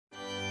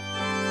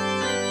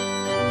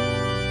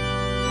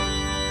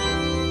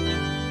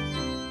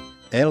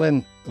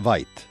Elen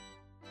Vajt.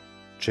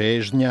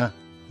 Čežnja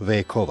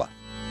vekova.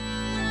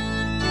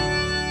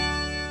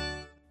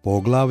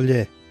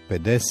 Poglavlje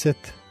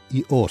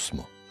 58.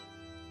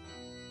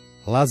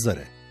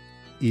 Lazare,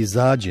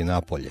 izađi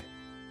napolje.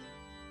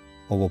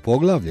 Ovo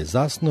poglavlje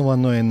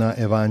zasnovano je na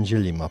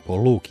evanđeljima po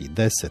Luki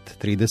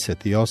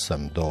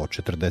 10:38 do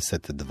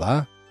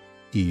 42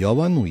 i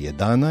Jovanu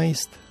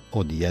 11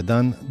 od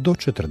 1 do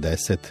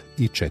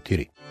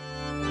 44.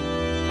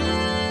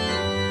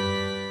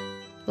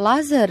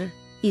 Lazar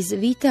iz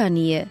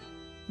Vitanije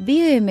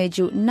bio je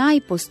među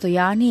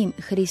najpostojanijim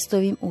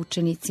Hristovim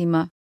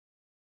učenicima.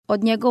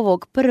 Od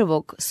njegovog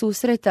prvog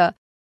susreta,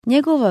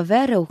 njegova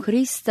vera u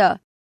Hrista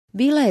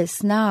bila je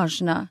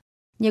snažna,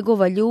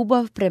 njegova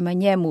ljubav prema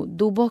njemu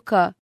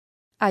duboka,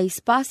 a i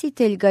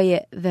Spasitelj ga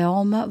je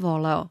veoma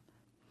voleo.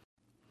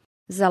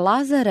 Za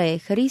Lazara je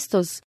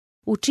Hristos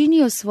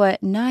učinio svoje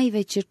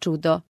najveće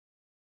čudo.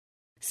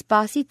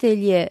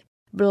 Spasitelj je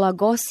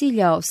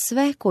blagosiljao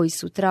sve koji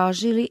su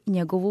tražili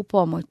njegovu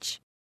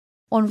pomoć.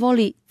 On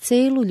voli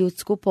celu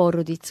ljudsku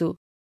porodicu,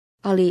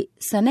 ali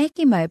sa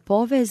nekima je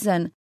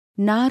povezan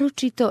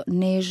naročito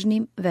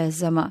nežnim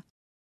vezama.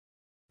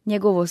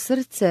 Njegovo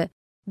srce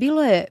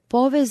bilo je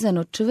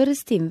povezano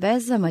čvrstim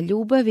vezama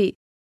ljubavi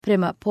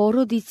prema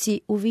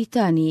porodici u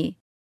Vitaniji,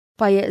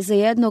 pa je za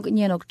jednog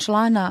njenog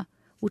člana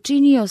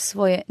učinio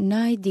svoje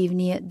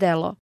najdivnije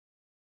delo.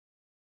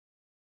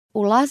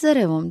 U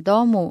Lazarevom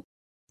domu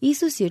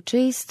Isus je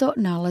često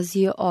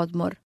nalazio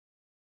odmor.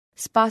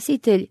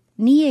 Spasitelj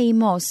nije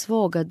imao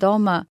svoga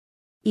doma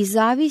i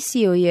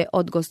zavisio je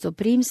od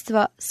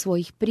gostoprimstva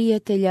svojih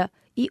prijatelja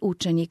i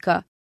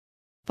učenika,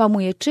 pa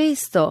mu je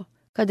često,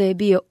 kada je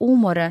bio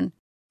umoran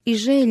i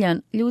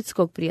željan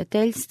ljudskog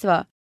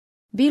prijateljstva,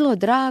 bilo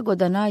drago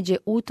da nađe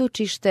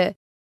utočište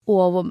u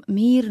ovom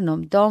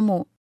mirnom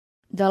domu,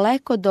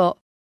 daleko do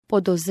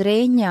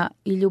podozrenja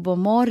i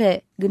ljubomore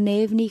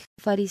gnevnih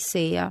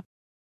fariseja.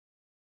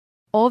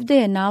 Ovde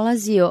je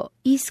nalazio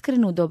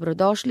iskrenu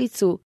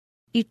dobrodošlicu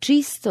i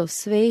čisto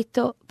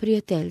sveto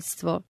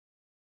prijateljstvo.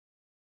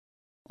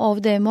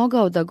 Ovde je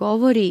mogao da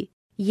govori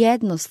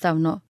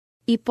jednostavno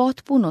i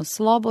potpuno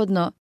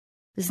slobodno,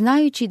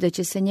 znajući da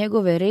će se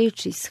njegove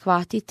reči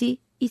shvatiti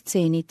i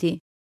ceniti.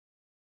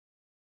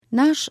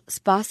 Naš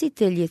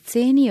Spasitelj je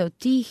cenio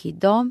tihi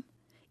dom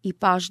i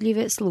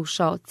pažljive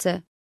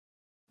slušaoce.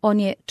 On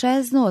je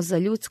čeznuo za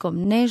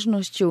ljudskom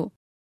nežnošću,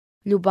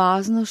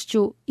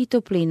 ljubaznošću i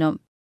toplinom.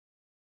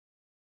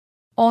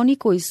 Oni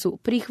koji su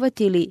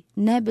prihvatili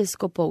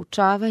nebesko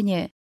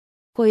poučavanje,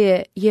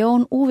 koje je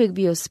on uvek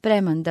bio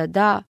spreman da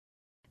da,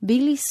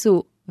 bili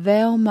su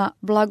veoma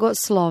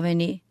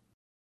blagosloveni.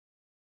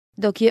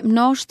 Dok je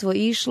mnoštvo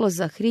išlo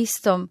za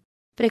Hristom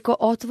preko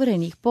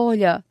otvorenih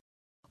polja,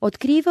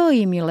 otkrivao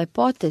im je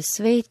lepote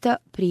sveta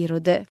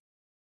prirode.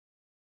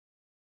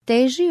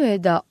 Težio je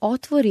da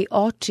otvori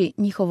oči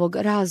njihovog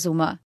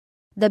razuma,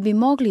 da bi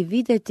mogli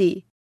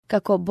videti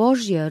kako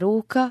Božja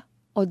ruka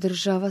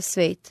održava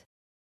svet.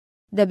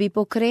 Da bi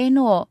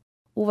pokrenuo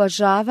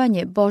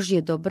uvažavanje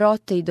Božje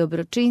dobrote i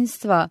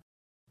dobročinstva,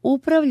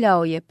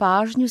 upravljao je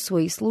pažnju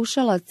svojih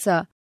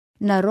slušalaca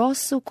na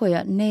rosu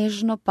koja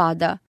nežno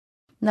pada,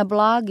 na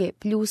blage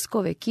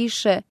pljuskove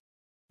kiše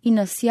i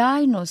na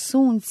sjajno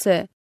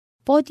sunce,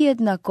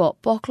 podjednako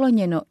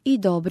poklonjeno i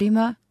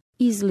dobrima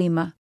i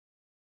zlima.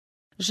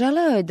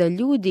 Želeo je da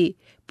ljudi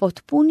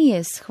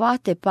potpunije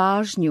shvate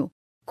pažnju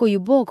koju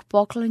Bog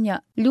poklanja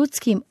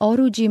ljudskim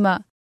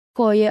oruđima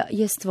koja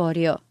je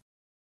stvorio.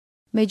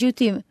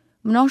 Međutim,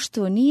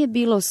 mnoštvo nije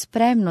bilo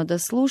spremno da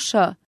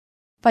sluša,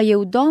 pa je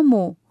u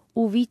domu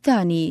u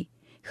Vitaniji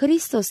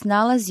Hristos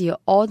nalazio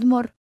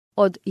odmor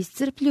od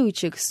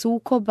iscrpljujućeg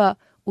sukoba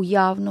u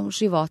javnom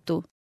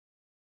životu.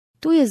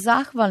 Tu je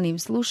zahvalnim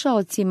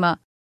slušaocima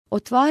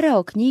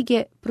otvarao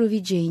knjige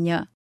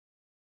proviđenja.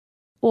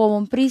 U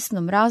ovom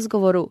prisnom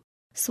razgovoru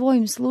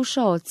svojim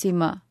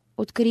slušaocima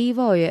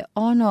otkrivao je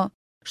ono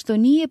što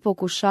nije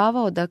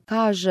pokušavao da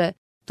kaže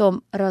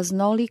tom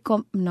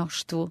raznolikom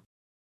mnoštvu.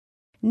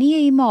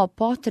 Nije imao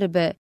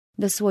potrebe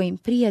da svojim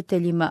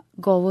prijateljima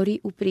govori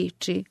u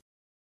priči.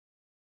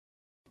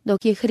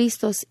 Dok je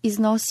Hristos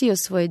iznosio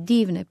svoje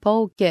divne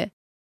pouke,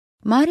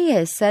 Marija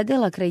je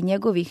sedela kraj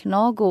njegovih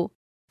nogu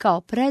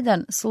kao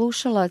predan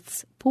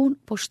slušalac pun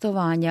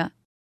poštovanja.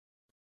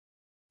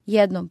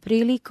 Jednom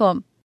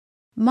prilikom,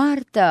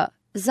 Marta,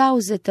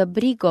 zauzeta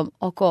brigom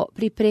oko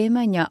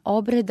pripremanja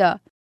obreda,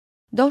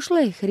 došla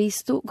je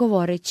Hristu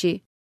govoreći: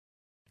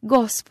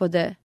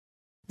 Gospode,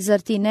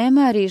 zar ti ne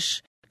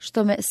mariš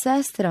što me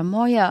sestra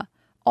moja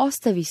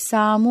ostavi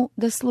samu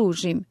da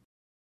služim?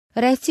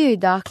 Reci joj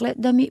dakle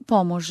da mi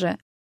pomože.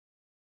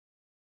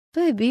 To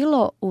je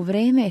bilo u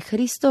vreme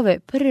Hristove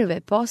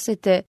prve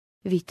posete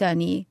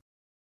Vitaniji.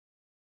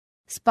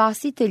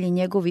 Spasitelji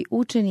njegovi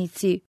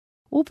učenici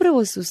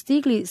upravo su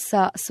stigli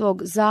sa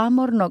svog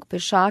zamornog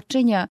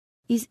pešačenja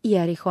iz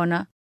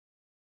Jerihona.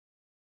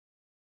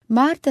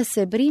 Marta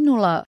se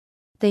brinula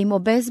da im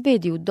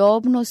obezbedi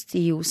udobnost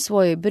i u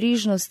svojoj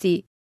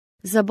brižnosti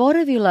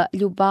zaboravila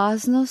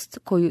ljubaznost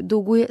koju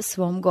duguje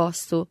svom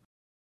gostu.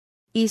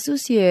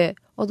 Isus je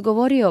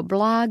odgovorio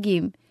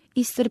blagim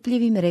i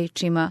strpljivim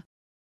rečima: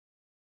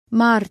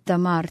 Marta,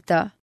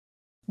 Marta,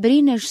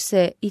 brineš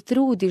se i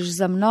trudiš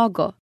za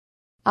mnogo,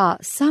 a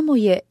samo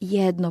je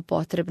jedno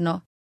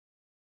potrebno.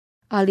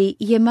 Ali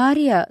je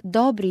Marija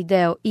dobri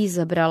deo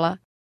izabrala,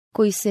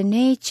 koji se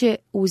neće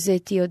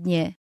uzeti od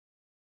nje.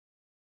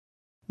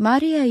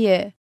 Marija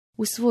je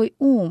u svoj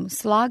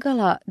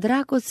slagala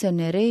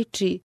dragocene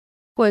reči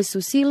koje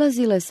su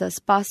silazile sa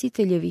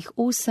Spasiteljevih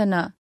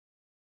usana,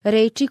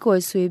 reči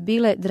koje su joj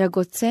bile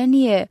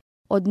dragocenije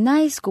od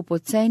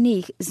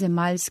najskupocenijih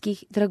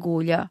zemaljskih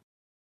dragulja.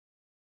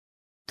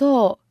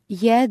 To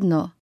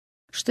jedno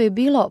što je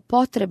bilo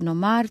potrebno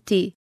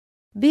Marti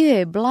bio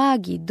je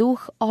blagi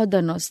duh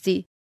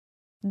odanosti,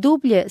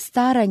 dublje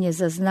staranje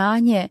za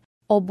znanje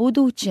o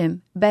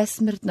budućem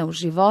besmrtnom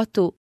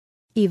životu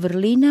i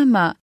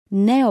vrlinama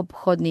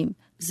neophodnim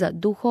za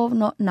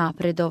duhovno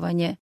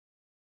napredovanje.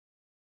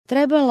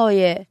 Trebalo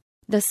je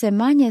da se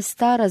manje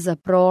stara za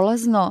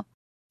prolazno,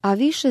 a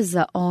više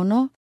za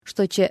ono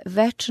što će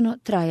večno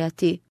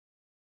trajati.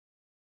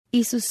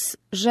 Isus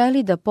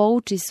želi da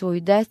pouči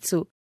svoju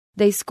decu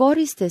da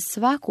iskoriste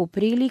svaku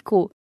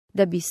priliku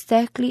da bi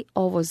stekli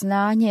ovo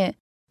znanje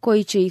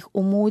koji će ih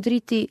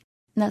umudriti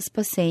na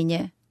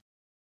spasenje.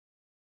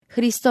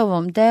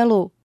 Hristovom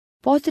delu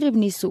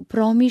potrebni su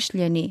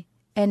promišljeni,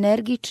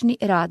 energični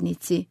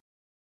radnici.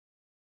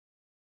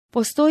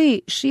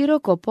 Postoji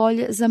široko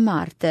polje za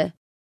Marte,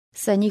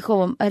 sa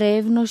njihovom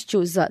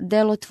revnošću za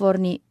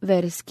delotvorni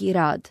verski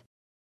rad.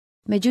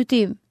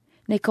 Međutim,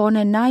 neka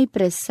one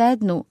najpre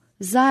sednu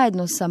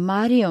zajedno sa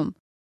Marijom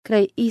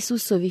kraj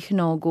Isusovih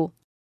nogu.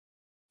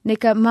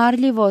 Neka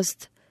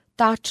marljivost,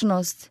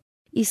 tačnost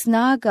i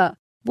snaga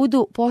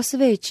budu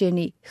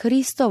posvećeni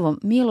Hristovom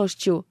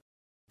milošću,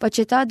 pa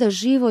će tada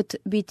život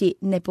biti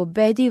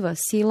nepobediva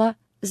sila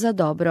za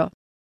dobro.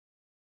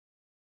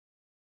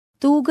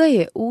 Tuga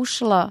je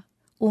ušla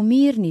u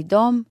mirni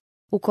dom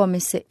u kome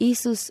se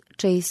Isus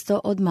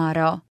često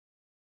odmarao.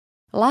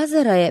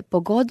 Lazara je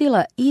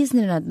pogodila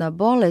iznenadna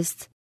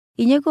bolest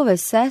i njegove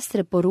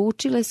sestre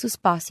poručile su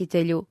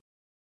Spasitelju: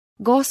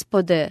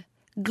 Gospode,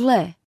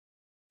 gle,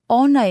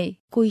 onaj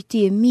koji ti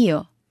je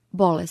mio,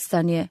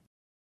 bolestan je.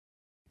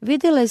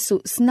 Vidjele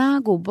su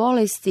snagu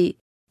bolesti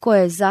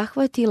koja je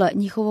zahvatila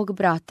njihovog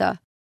brata,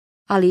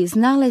 ali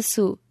znale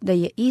su da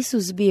je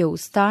Isus bio u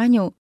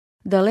stanju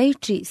da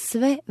leči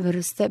sve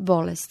vrste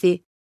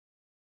bolesti.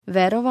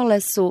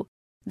 Verovale su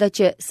da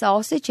će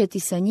saosećati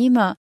sa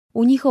njima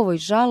u njihovoj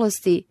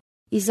žalosti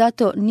i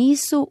zato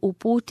nisu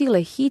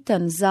uputile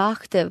hitan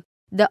zahtev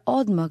da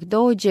odmah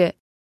dođe,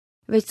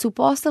 već su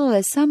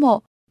poslale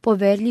samo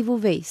poverljivu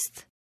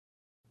vest: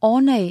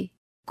 onaj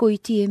koji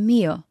ti je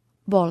mio,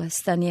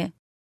 bolestan je.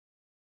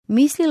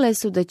 Mislile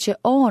su da će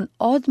on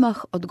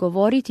odmah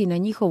odgovoriti na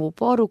njihovu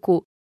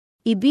poruku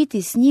i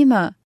biti s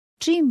njima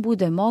čim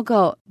bude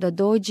mogao da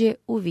dođe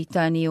u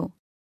Vitaniju.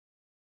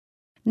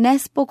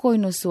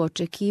 Nespokojno su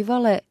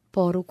očekivale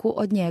poruku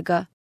od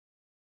njega.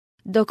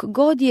 Dok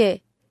god je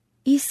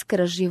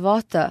iskra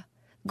života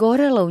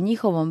gorela u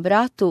njihovom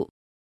bratu,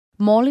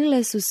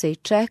 molile su se i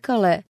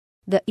čekale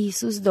da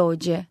Isus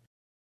dođe.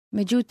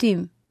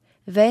 Međutim,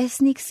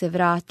 vesnik se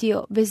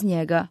vratio bez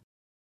njega.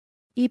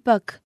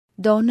 Ipak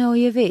doneo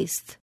je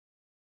vest: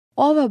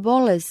 ova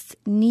bolest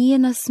nije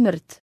na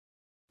smrt,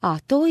 a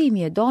to im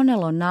je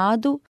donelo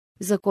nadu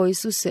za koju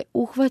su se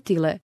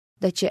uhvatile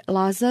da će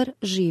Lazar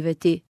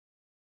živeti.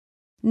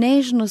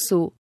 Nežno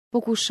su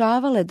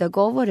pokušavale da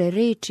govore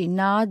reči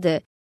nade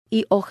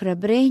i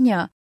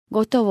ohrabrenja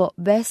gotovo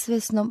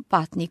besvesnom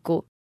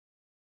patniku.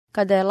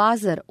 Kada je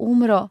Lazar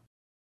umro,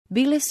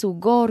 bile su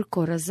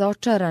gorko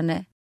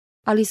razočarane,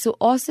 ali su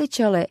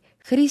osjećale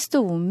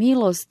Hristovu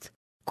milost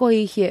koja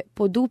ih je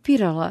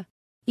podupirala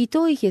i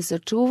to ih je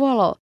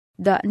sačuvalo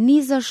da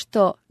ni za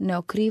što ne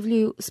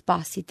okrivljuju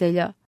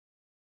Spasitelja.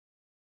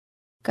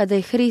 Kada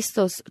je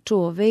Hristos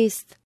čuo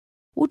vest,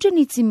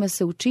 učenicima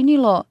se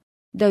učinilo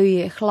da ju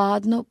je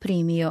hladno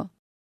primio.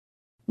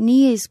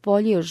 Nije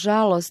ispoljio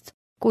žalost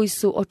koju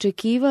su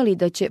očekivali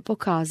da će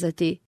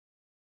pokazati.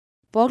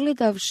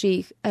 Pogledavši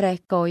ih,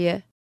 rekao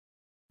je: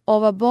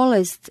 ova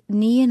bolest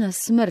nije na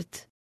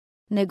smrt,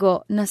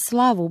 nego na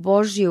slavu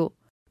Božju,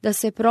 da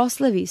se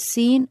proslavi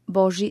Sin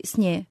Božji s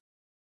nje.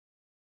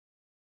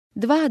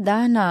 2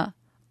 dana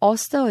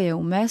ostao je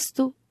u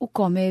mestu u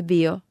kome je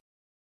bio.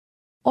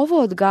 Ovo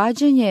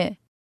odgađanje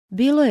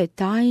bilo je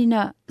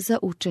tajna za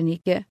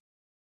učenike.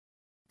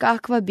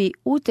 Kakva bi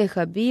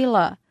uteha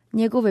bila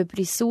njegove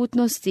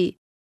prisutnosti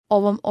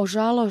ovom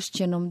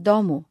ožalošćenom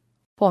domu,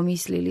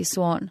 pomislili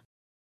su on.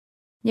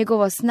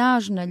 Njegova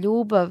snažna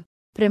ljubav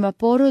prema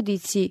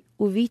porodici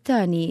u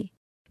Vitaniji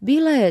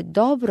bila je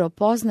dobro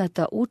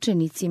poznata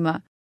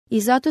učenicima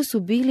i zato su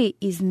bili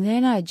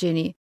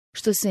iznenađeni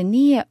što se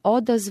nije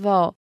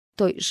odazvao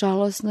toj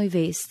žalosnoj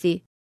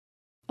vesti: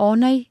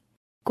 onaj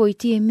koji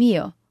ti je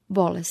mio,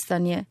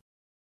 bolestan je.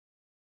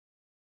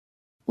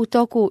 U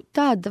toku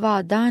ta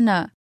 2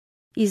 dana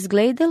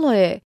izgledalo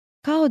je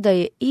kao da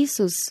je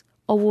Isus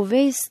ovu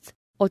vest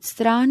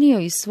odstranio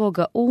iz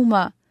svoga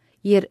uma,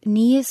 jer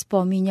nije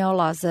spominjao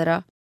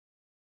Lazara.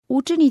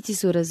 učenici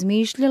su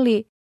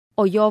razmišljali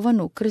o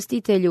Jovanu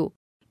Krstitelju,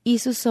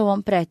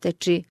 Isusovom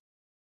preteči.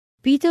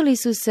 Pitali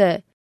su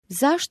se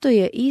zašto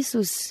je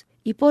Isus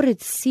i pored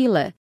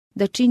sile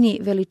da čini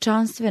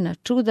veličanstvena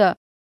čuda,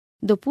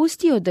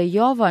 dopustio da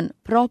Jovan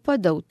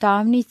propada u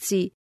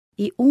tamnici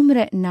i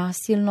umre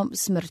nasilnom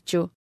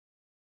smrću.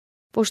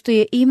 Pošto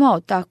je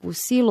imao takvu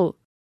silu,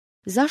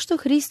 zašto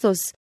Hristos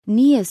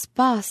nije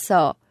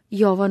spasao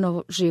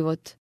Jovanov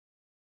život?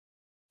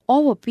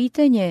 Ovo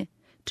pitanje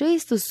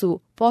često su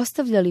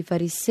postavljali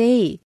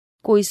fariseji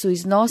koji su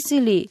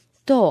iznosili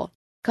to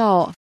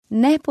kao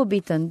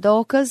nepobitan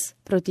dokaz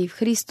protiv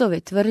Hristove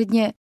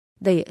tvrdnje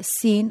da je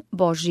Sin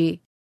Božji.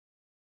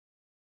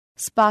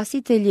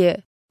 Spasitelj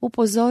je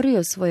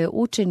upozorio svoje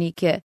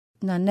učenike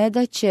na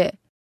nedaće,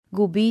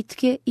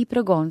 gubitke i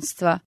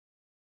progonstva.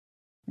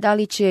 Da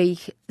li će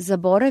ih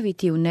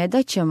zaboraviti u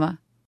nedaćama?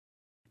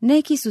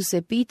 Neki su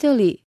se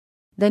pitali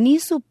da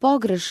nisu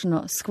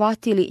pogrešno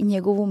shvatili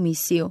njegovu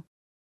misiju.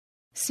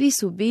 Svi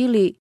su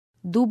bili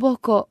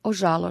duboko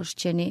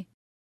ožalošćeni.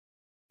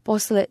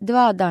 Posle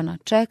 2 dana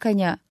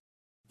čekanja,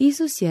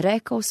 Isus je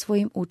rekao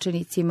svojim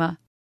učenicima: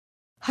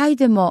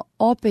 hajdemo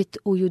opet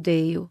u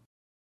Judeju.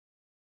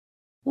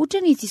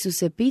 Učenici su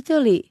se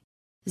pitali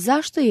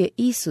zašto je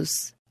Isus,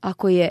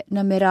 ako je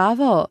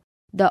nameravao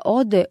da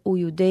ode u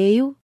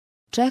Judeju,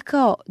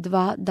 čekao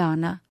 2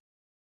 dana.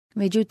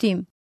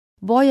 Međutim,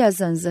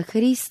 bojazan za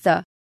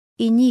Hrista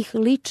i njih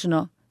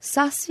lično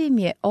sasvim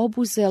je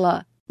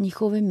obuzela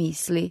njihove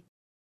misli.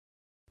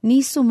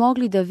 Nisu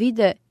mogli da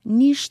vide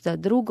ništa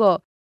drugo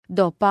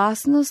do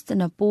opasnost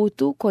na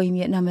putu kojim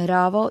je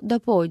nameravao da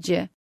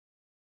pođe.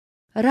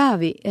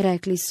 Ravi,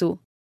 rekli su,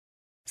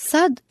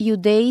 sad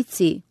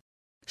Judejci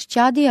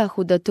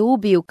šćadijahu da te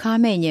ubiju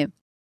kamenje,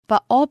 pa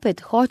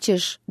opet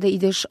hoćeš da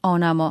ideš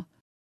onamo.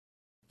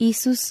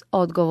 Isus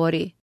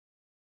odgovori: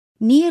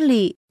 nije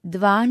li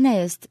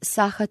 12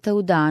 sahata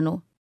u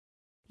danu?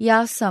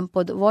 Ja sam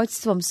pod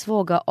vođstvom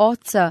svoga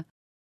Oca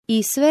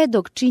i sve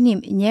dok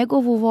činim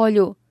njegovu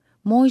volju,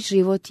 moj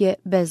život je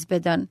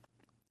bezbedan.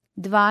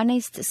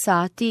 12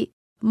 sati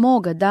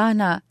moga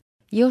dana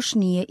još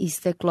nije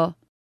isteklo.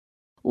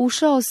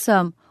 Ušao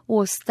sam u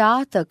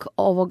ostatak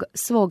ovog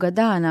svoga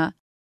dana,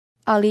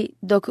 ali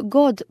dok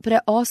god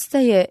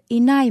preostaje i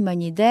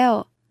najmanji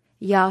deo,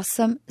 ja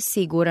sam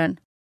siguran.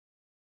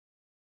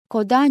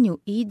 Ko danju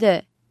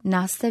ide,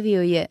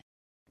 nastavio je,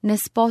 ne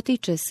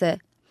spotiče se,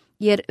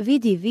 jer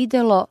vidi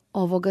videlo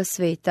ovoga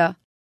sveta.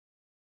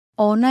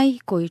 Onaj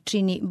koji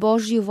čini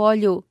Božju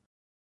volju,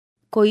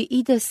 koji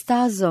ide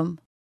stazom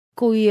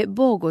koju je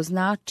Bog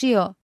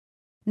označio,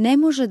 ne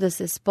može da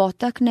se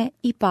spotakne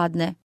i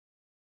padne.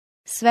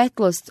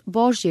 Svetlost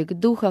Božjeg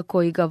duha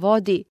koji ga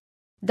vodi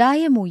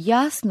daje mu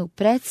jasnu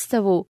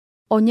predstavu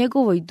o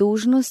njegovoj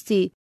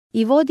dužnosti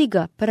i vodi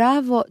ga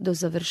pravo do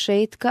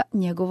završetka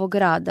njegovog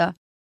rada.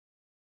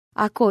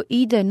 Ako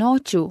ide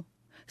noću,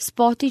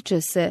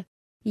 spotiče se,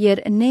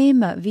 jer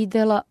nema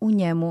videla u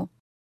njemu.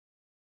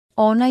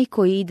 Onaj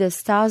koji ide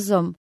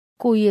stazom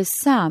koju je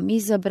sam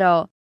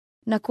izabrao,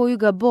 na koju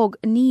ga Bog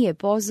nije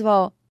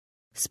pozvao,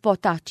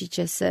 spotačit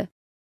će se.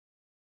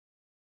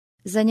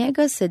 Za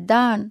njega se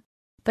dan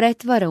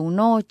pretvara u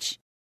noć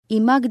i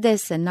ma gde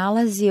se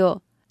nalazio,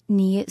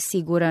 nije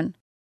siguran.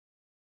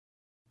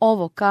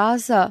 Ovo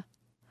kaza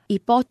i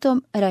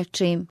potom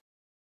reče im: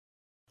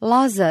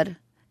 Lazar,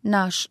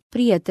 naš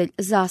prijatelj,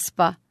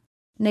 zaspa,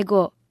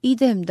 nego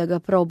idem da ga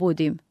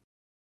probudim.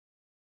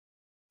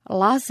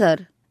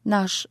 Lazar,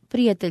 naš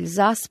prijatelj,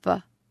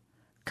 zaspa,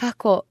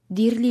 kako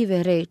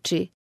dirljive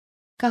reči,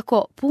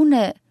 kako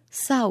pune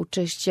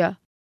saučešća.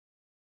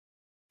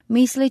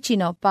 Misleći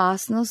na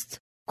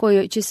opasnost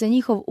kojoj će se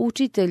njihov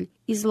učitelj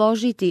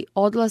izložiti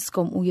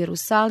odlaskom u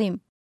Jerusalim,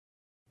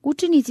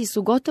 učenici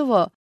su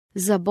gotovo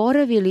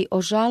zaboravili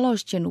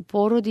ožalošćenu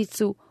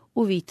porodicu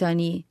u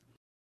Vitaniji.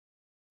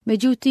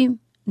 Međutim,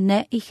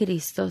 ne i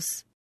Hristos.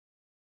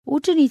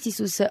 Učenici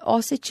su se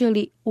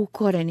osjećali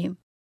ukorenim.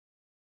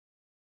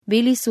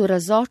 Bili su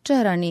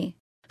razočarani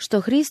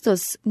što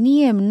Hristos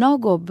nije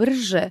mnogo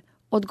brže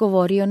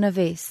odgovorio na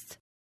vest.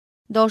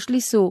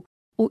 Došli su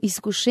u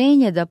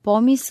iskušenje da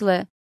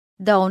pomisle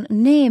da on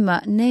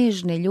nema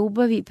nežne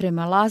ljubavi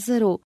prema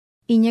Lazaru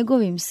i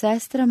njegovim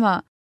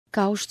sestrama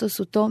kao što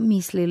su to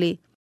mislili,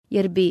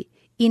 jer bi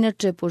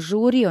inače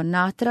požurio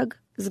natrag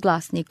s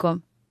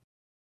glasnikom.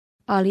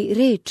 Ali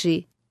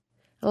reči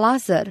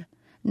Lazar,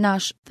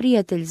 naš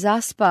prijatelj,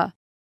 zaspa,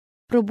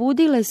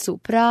 probudile su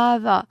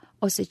prava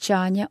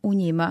osjećanja u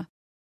njima.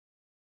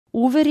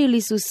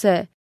 Uverili su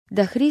se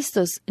da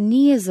Hristos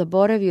nije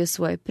zaboravio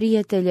svoje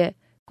prijatelje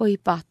koji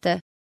pate.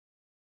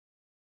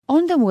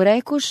 Onda mu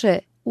rekoše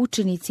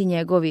učenici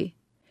njegovi: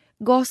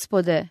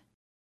 Gospode,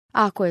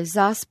 ako je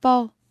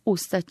zaspao,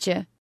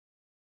 ustaće.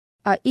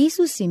 A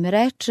Isus im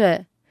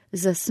reče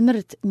za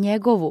smrt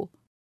njegovu,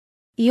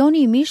 i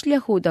oni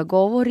mišljahu da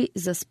govori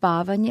za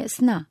spavanje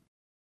sna.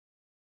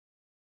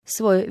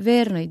 Svojoj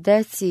vernoj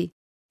deci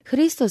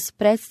Hristos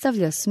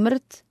predstavlja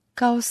smrt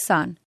kao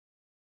san.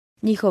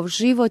 Njihov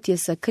život je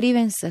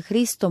sakriven sa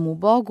Hristom u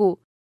Bogu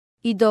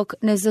i dok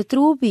ne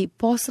zatrubi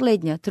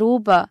posljednja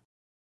truba,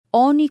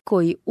 oni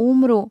koji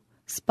umru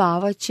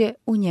spavaće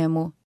u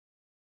njemu.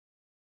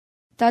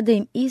 Tada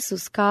im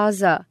Isus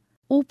kaza,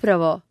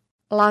 upravo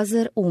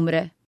Lazar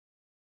umre.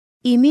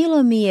 I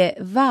milo mi je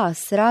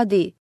vas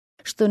radi,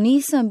 što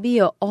nisam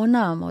bio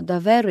onamo da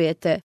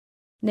verujete,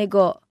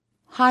 nego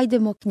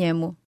hajdemo k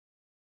njemu.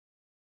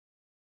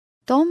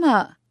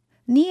 Toma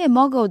nije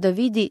mogao da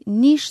vidi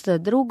ništa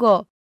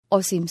drugo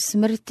osim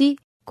smrti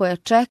koja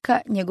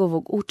čeka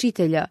njegovog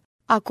učitelja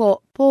ako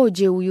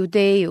pođe u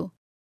Judeju,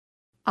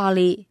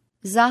 ali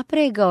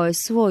zapregao je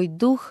svoj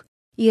duh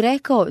i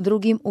rekao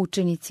drugim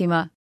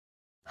učenicima,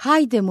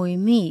 hajdemo i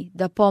mi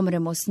da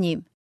pomremo s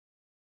njim.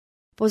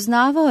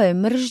 Poznavao je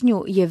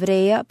mržnju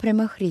Jevreja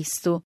prema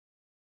Hristu.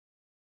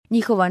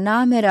 Njihova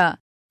namera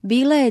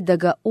bila je da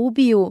ga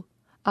ubiju,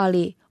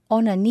 ali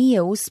ona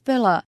nije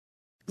uspela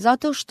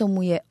zato što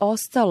mu je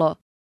ostalo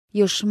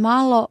još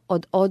malo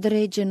od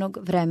određenog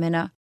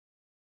vremena.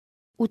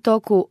 U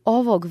toku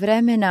ovog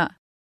vremena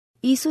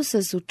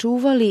Isusa su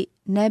čuvali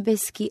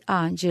nebeski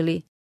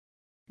anđeli.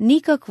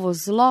 Nikakvo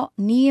zlo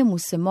nije mu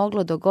se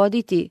moglo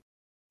dogoditi,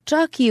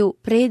 čak i u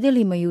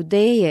predelima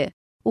Judeje,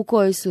 u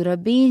kojoj su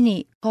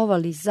rabini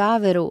kovali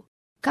zaveru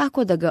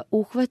kako da ga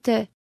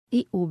uhvate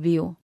i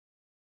ubiju.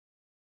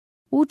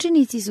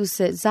 Učenici su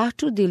se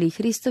začudili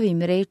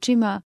Hristovim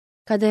rečima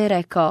kada je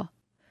rekao,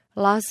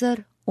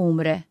 Lazar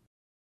umre.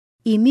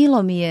 I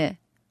milo mi je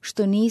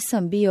što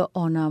nisam bio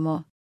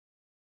onamo.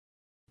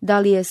 Da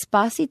li je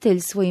Spasitelj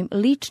svojim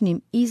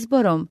ličnim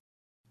izborom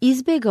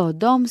izbjegao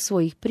dom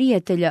svojih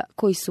prijatelja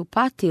koji su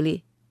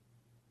patili?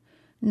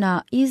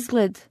 Na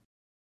izgled,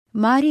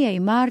 Marija i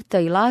Marta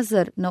i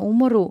Lazar na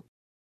umoru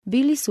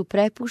bili su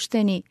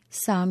prepušteni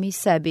sami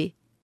sebi.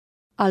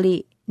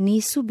 Ali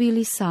nisu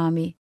bili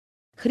sami.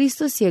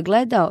 Hristos je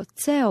gledao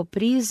ceo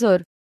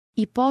prizor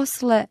i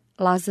posle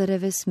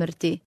Lazareve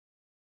smrti.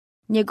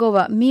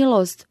 Njegova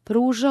milost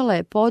pružala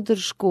je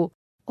podršku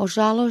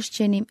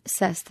ožalošćenim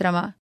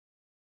sestrama.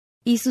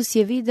 Isus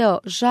je video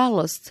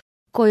žalost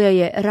koja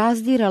je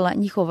razdirala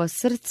njihova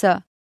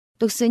srca,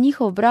 dok se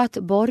njihov brat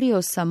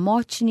borio sa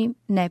moćnim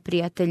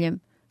neprijateljem,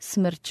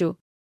 smrću.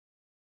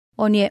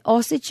 On je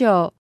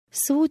osjećao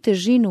svu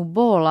težinu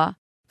bola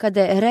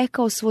kada je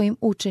rekao svojim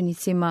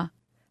učenicima,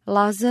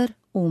 Lazar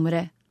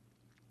umre.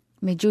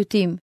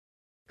 Međutim,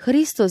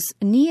 Hristos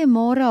nije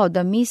morao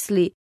da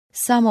misli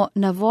samo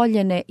na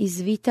voljene iz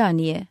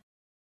Vitanije.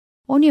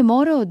 On je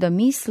morao da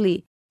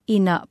misli i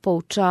na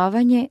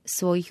poučavanje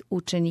svojih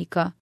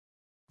učenika.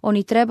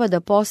 Oni treba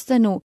da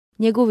postanu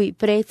njegovi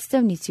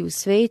predstavnici u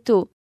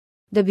svetu,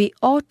 da bi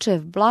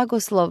očev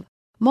blagoslov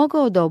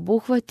mogao da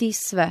obuhvati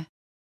sve.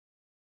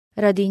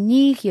 Radi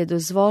njih je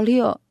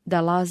dozvolio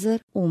da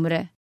Lazar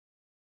umre.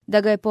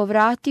 Da ga je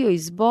povratio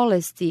iz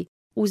bolesti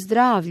u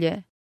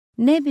zdravlje,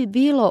 ne bi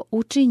bilo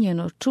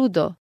učinjeno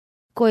čudo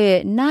koje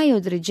je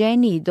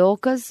najodređeniji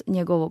dokaz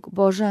njegovog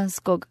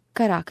božanskog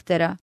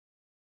karaktera.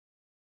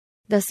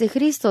 Da se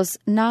Hristos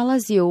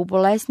nalazio u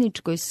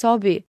bolesničkoj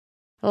sobi,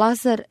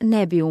 Lazar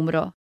ne bi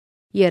umro,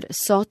 jer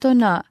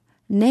Sotona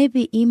ne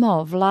bi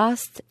imao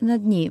vlast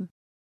nad njim.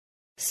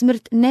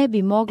 Smrt ne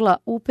bi mogla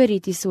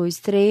uperiti svoju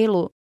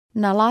strelu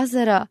na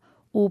Lazara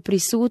u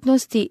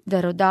prisutnosti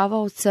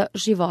darodavaoca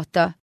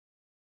života.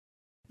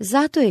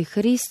 Zato je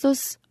Hristos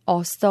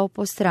ostao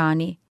po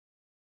strani.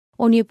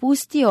 On je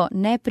pustio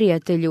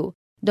neprijatelju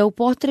da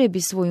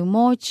upotrebi svoju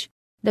moć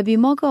da bi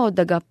mogao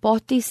da ga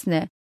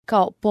potisne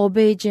kao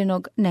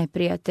pobeđenog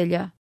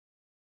neprijatelja.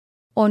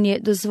 On je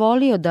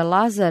dozvolio da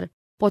Lazar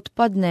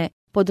potpadne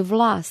pod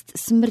vlast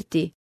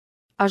smrti,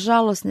 a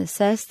žalosne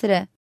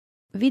sestre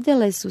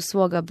videle su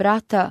svoga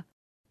brata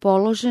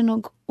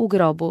položenog u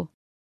grobu.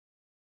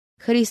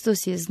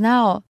 Hristos je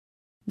znao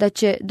da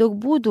će, dok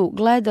budu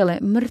gledale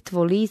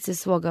mrtvo lice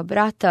svoga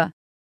brata,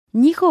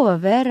 njihova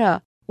vera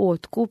u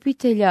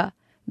otkupitelja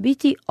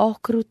biti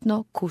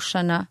okrutno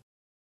kušana.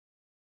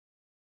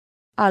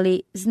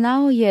 Ali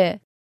znao je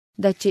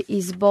da će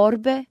iz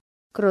borbe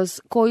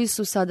kroz koju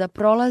su sada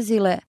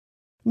prolazile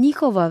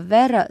njihova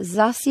vera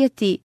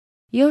zasjeti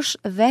još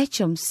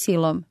većom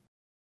silom.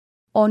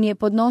 On je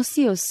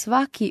podnosio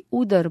svaki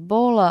udar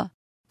bola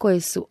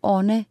koje su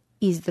one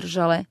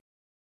izdržale.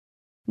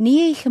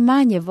 Nije ih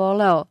manje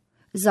voleo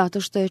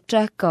zato što je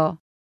čekao,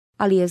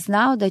 ali je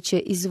znao da će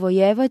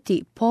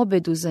izvojevati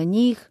pobedu za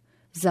njih,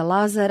 za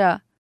Lazara,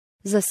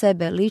 za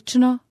sebe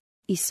lično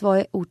i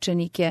svoje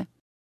učenike.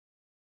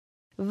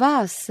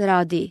 Vas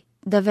radi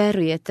da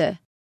verujete.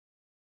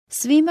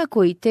 Svima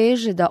koji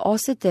teže da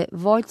osete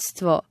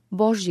vođstvo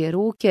Božje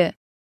ruke,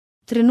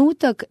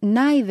 trenutak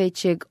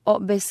najvećeg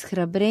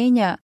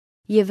obeshrabrenja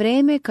je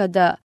vreme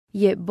kada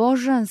je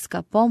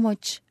božanska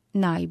pomoć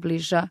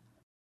najbliža.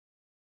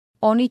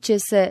 Oni će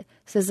se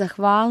sa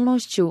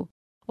zahvalnošću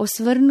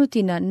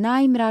osvrnuti na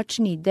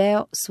najmračniji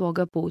deo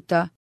svoga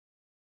puta.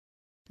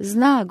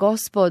 Zna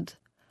Gospod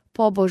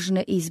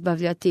pobožne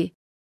izbavljati.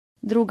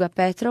 2.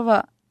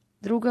 Petrova,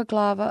 2.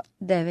 glava,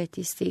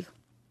 9. stih.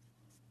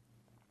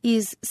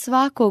 Iz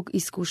svakog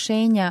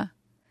iskušenja,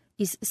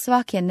 iz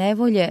svake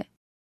nevolje,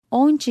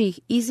 on će ih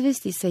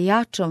izvesti sa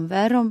jačom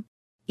verom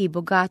i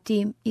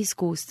bogatijim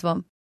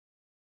iskustvom.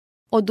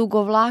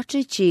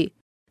 Odugovlačeći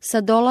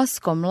sa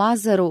dolaskom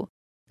Lazaru,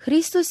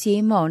 Hristos je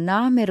imao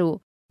nameru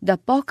da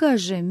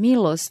pokaže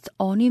milost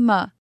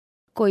onima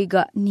koji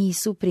ga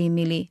nisu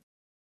primili.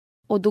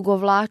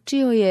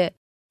 Odugovlačio je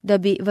da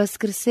bi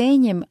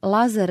vaskrsenjem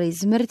Lazara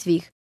iz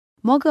mrtvih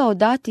mogao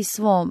dati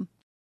svom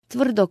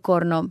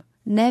tvrdokornom,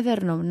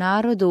 nevernom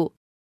narodu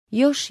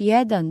još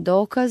jedan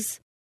dokaz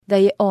da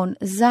je on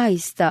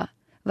zaista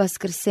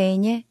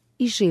vaskrsenje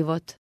i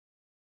život.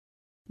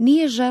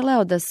 Nije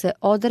želeo da se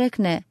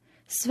odrekne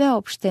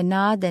sveopšte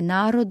nade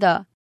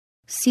naroda,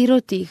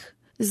 sirotih,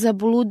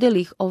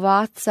 zabludelih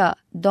ovaca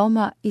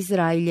doma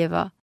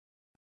Izraeljeva.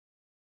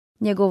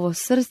 Njegovo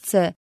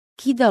srce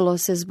kidalo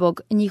se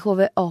zbog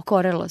njihove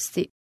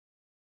okorelosti.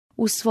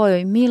 U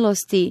svojoj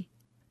milosti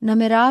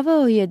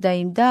nameravao je da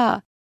im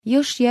da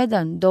još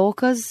jedan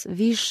dokaz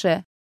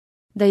više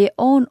da je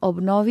on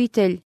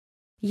obnovitelj,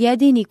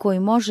 jedini koji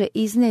može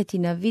izneti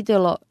na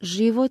vidjelo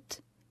život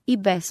i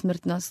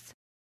besmrtnost.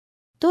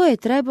 To je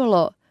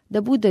trebalo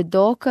da bude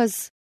dokaz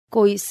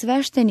koji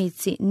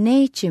sveštenici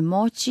neće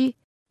moći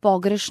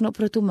pogrešno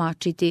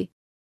protumačiti.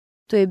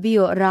 To je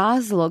bio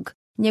razlog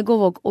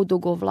njegovog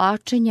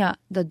odugovlačenja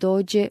da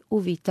dođe u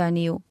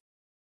Vitaniju.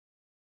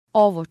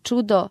 Ovo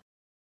čudo,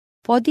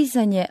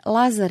 podizanje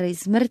Lazara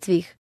iz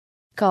mrtvih,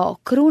 kao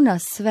kruna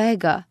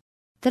svega,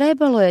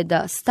 trebalo je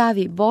da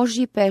stavi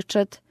Božji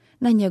pečat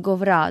na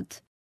njegov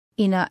rad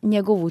i na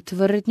njegovu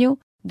tvrdnju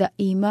da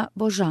ima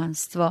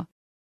božanstvo.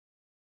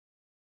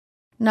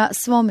 Na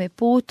svome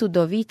putu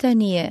do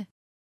Vitanije,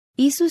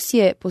 Isus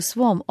je po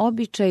svom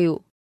običaju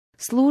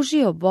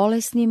služio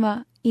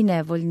bolesnima i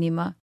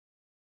nevoljnima.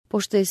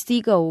 Pošto je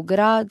stigao u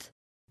grad,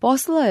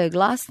 poslao je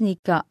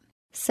glasnika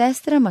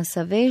sestrama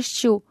sa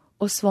vešću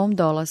o svom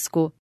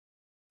dolasku.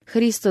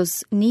 Hristos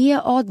nije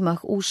odmah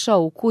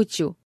ušao u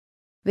kuću,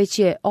 već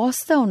je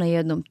ostao na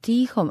jednom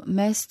tihom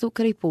mestu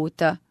kraj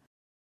puta.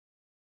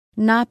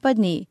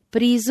 Napadni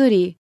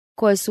prizori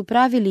koje su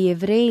pravili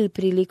Jevreji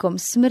prilikom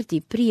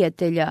smrti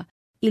prijatelja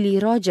ili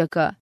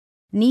rođaka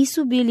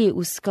nisu bili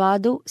u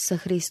skladu sa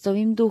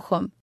Hristovim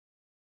duhom.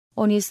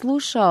 On je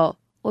slušao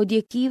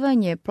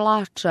odjekivanje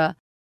plača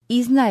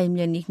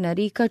iznajmljenih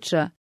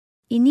narikača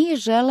i nije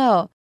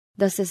želeo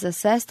da se sa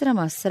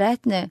sestrama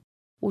sretne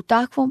u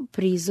takvom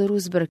prizoru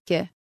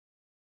zbrke.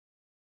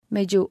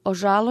 Među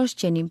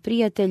ožalošćenim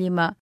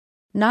prijateljima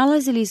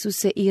nalazili su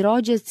se i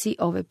rođaci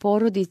ove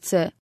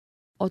porodice,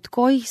 od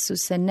kojih su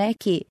se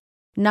neki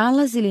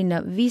nalazili na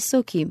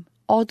visokim,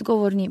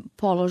 odgovornim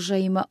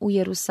položajima u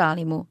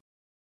Jerusalimu.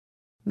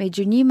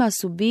 Među njima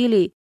su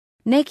bili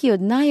neki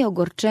od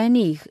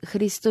najogorčenijih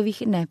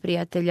Hristovih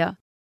neprijatelja.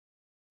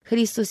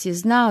 Hristos je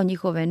znao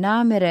njihove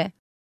namere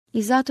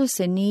i zato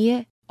se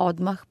nije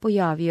odmah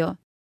pojavio.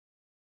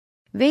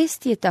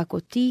 Vest je tako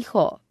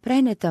tiho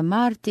preneta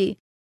Marti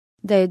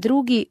da je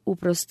drugi u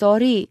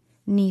prostoriji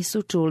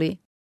nisu čuli.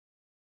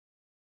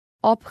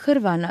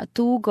 Ophrvana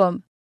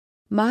tugom,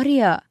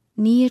 Marija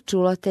nije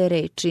čula te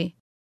reči.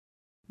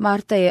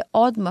 Marta je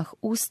odmah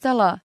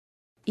ustala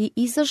i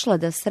izašla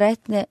da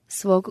sretne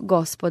svog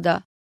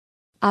Gospoda,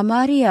 a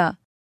Marija,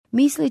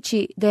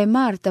 misleći da je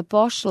Marta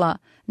pošla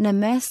na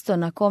mesto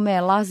na kome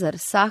je Lazar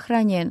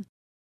sahranjen,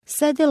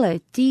 sedela je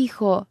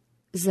tiho,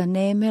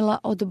 zanemela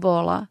od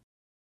bola.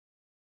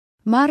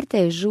 Marta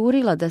je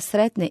žurila da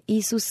sretne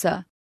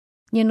Isusa,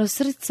 njeno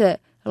srce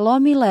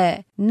lomila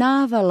je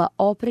navala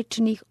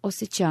oprečnih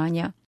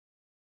osjećanja.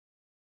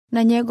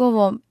 Na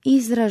njegovom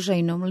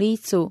izražajnom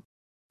licu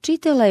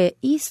čitala je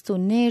istu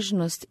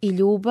nežnost i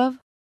ljubav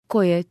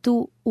koja je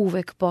tu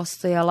uvek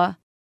postojala.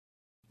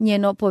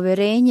 Njeno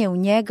poverenje u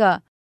njega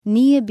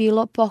nije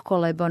bilo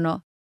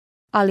pokolebano,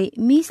 ali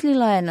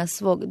mislila je na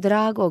svog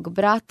dragog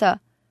brata,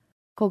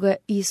 koga je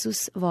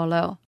Isus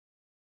voleo.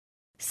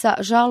 Sa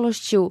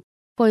žalošću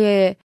koja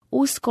je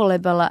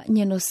uskolebala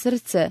njeno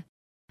srce,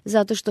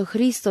 zato što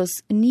Hristos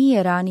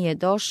nije ranije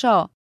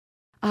došao,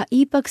 a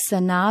ipak sa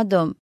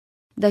nadom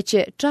da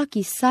će čak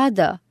i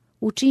sada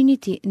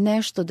učiniti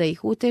nešto da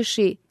ih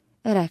uteši,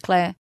 rekla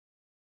je: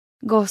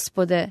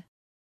 Gospode,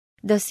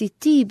 da si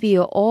ti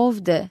bio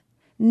ovde,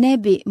 ne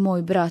bi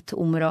moj brat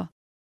umro.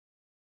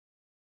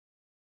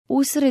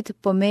 Usred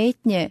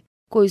pometnje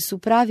koju su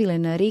pravile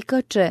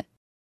narikače,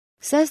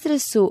 sestre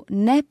su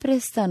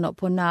neprestano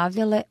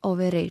ponavljale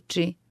ove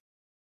reči.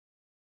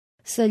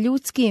 Sa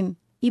ljudskim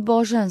i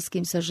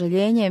božanskim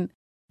sažaljenjem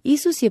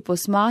Isus je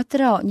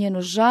posmatrao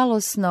njeno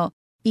žalosno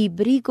i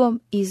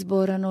brigom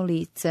izborano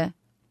lice.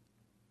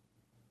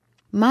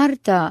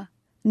 Marta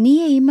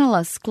nije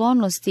imala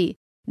sklonosti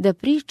da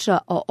priča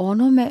o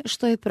onome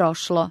što je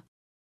prošlo.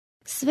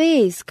 Sve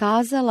je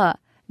iskazala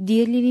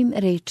dirljivim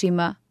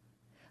rečima: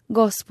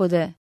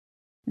 Gospode,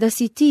 da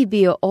si ti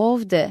bio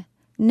ovde,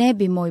 ne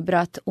bi moj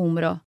brat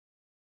umro.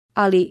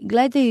 Ali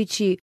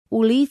gledajući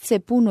u lice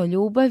puno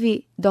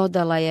ljubavi,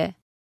 dodala je: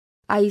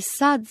 a i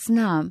sad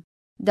znam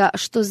da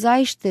što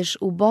zaišteš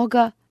u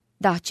Boga,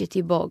 daće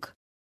ti Bog.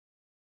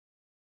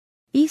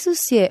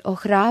 Isus je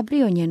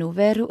ohrabrio njenu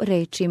veru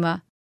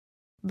rečima: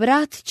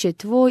 brat će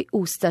tvoj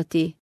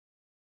ustati.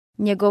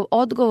 Njegov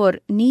odgovor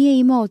nije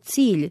imao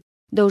cilj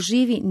da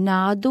oživi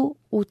nadu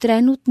u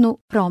trenutnu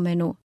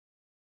promjenu.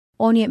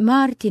 On je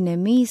Martine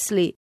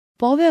misli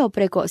poveo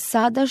preko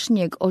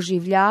sadašnjeg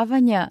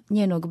oživljavanja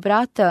njenog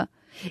brata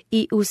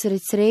i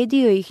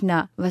usredsredio ih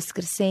na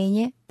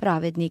vaskrsenje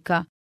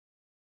pravednika.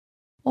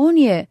 On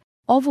je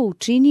ovo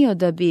učinio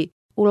da bi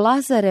u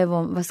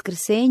Lazarevom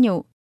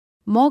vaskrsenju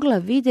mogla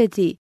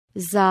vidjeti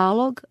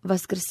zalog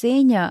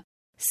vaskrsenja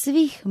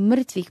svih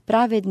mrtvih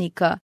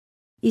pravednika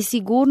i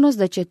sigurnost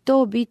da će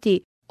to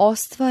biti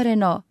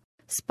ostvareno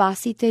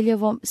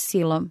Spasiteljevom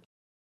silom.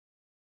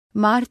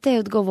 Marta je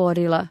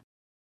odgovorila: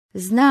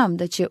 znam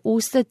da će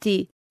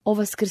ustati o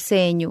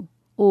vaskrsenju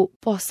u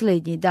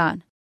posljednji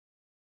dan.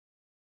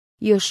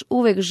 Još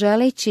uvek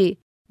želeći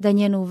da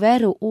njenu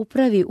veru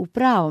upravi u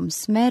pravom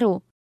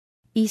smeru,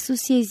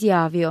 Isus je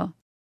izjavio: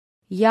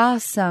 ja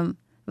sam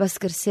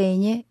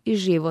vaskrsenje i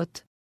život.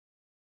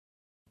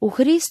 U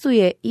Hristu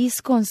je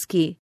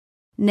iskonski,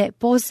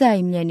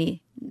 nepozajmljeni,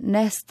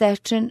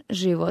 nestečen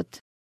život.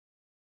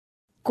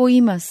 Ko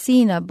ima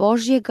Sina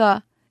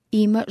Božjega,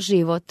 ima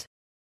život.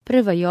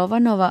 1.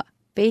 Jovanova,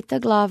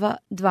 5. glava,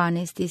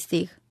 12.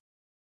 stih.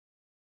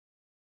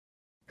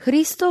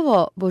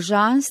 Hristovo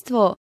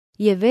božanstvo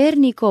je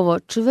vernikovo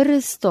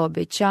čvrsto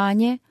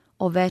obećanje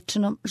o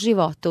večnom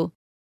životu.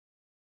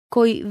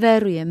 Koji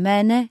veruje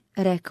mene,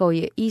 rekao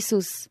je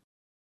Isus,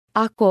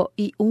 ako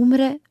i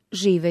umre,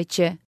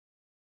 živeće.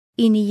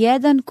 I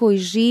nijedan koji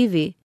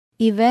živi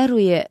i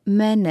veruje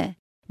mene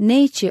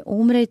neće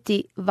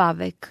umreti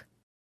vavek.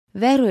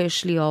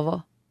 Veruješ li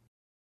ovo?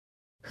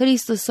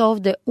 Hristos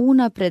ovde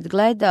unapred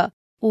gleda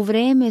u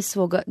vreme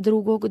svoga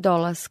drugog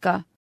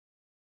dolaska.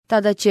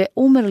 Tada će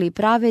umrli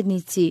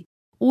pravednici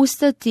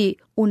ustati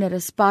u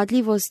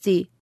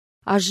neraspadljivosti,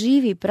 a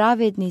živi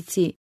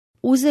pravednici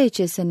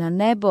uzeće se na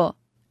nebo,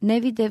 ne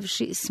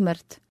videvši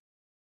smrt.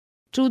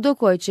 Čudo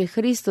koje će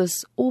Hristos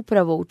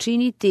upravo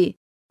učiniti,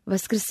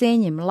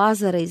 vaskrsenjem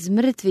Lazara iz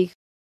mrtvih,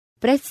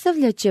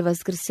 predstavljat će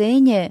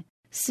vaskrsenje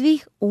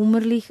svih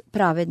umrlih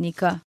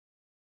pravednika.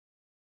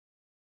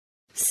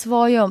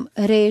 Svojom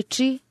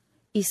reči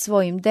i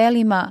svojim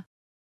delima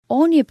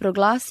on je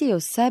proglasio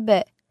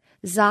sebe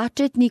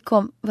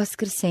začetnikom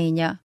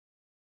vaskrsenja.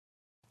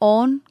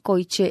 On,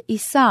 koji će i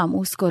sam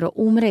uskoro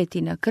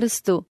umreti na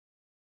krstu,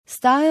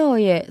 stajao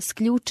je s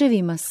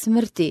ključevima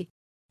smrti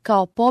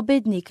kao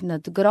pobednik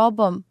nad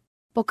grobom,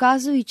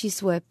 pokazujući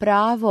svoje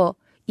pravo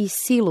i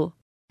silu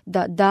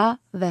da da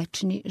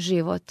večni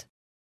život.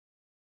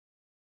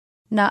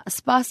 Na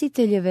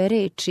Spasiteljeve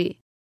reči: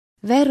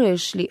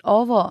 veruješ li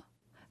ovo?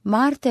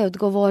 Marta je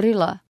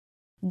odgovorila: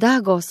 da,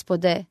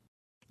 Gospode,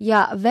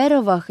 ja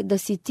verovah da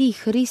si ti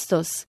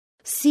Hristos,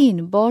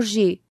 Sin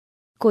Božji,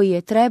 koji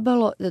je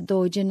trebalo da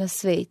dođe na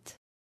svet.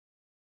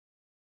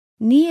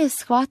 Nije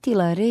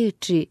shvatila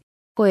reči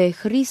koje je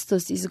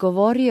Hristos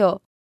izgovorio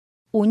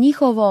u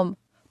njihovom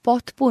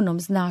potpunom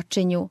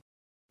značenju,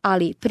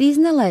 ali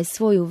priznala je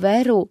svoju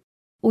veru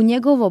u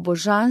njegovo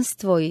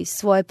božanstvo i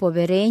svoje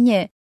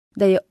poverenje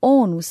da je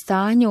on u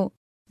stanju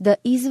da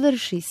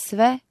izvrši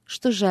sve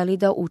što želi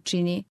da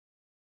učini.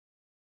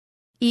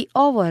 I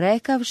ovo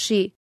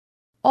rekavši,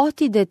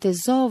 otidete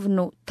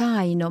zovnu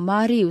tajno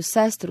Mariju,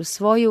 sestru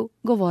svoju,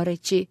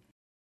 govoreći: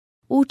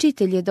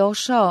 učitelj je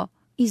došao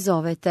i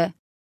zovete.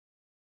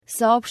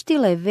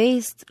 Saopštila je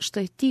vest što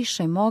je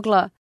tiše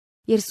mogla,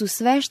 jer su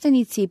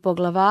sveštenici i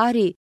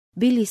poglavari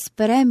bili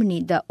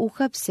spremni da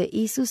uhapse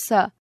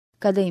Isusa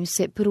kada im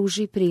se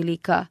pruži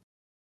prilika.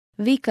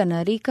 Vika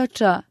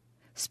narikača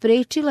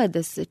sprečila je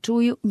da se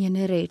čuju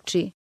njene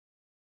reči.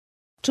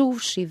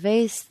 Čuvši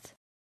vest,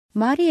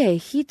 Marija je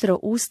hitro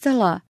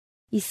ustala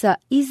i sa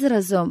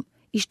izrazom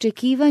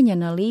iščekivanja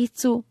na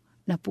licu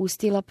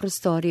napustila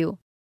prostoriju.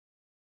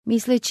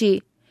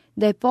 Misleći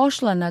da je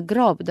pošla na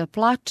grob da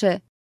plače,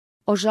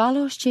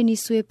 ožalošćeni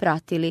su je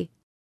pratili.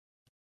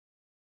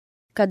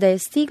 Kada je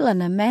stigla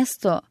na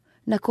mesto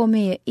na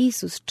kome je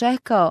Isus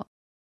čekao,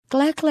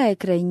 klekla je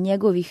kraj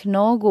njegovih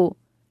nogu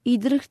i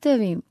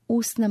drhtavim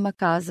usnama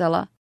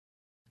kazala: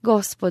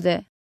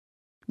 Gospode,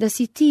 da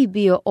si ti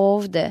bio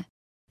ovde,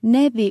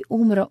 ne bi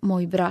umro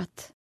moj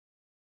brat.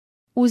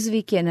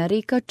 Uzvike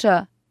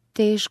narikača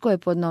teško je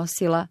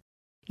podnosila,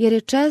 jer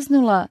je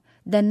čeznula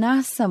da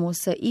nasamo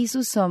sa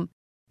Isusom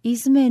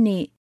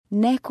izmeni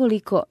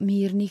nekoliko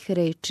mirnih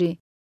reči.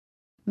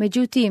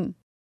 Međutim,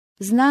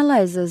 znala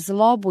je za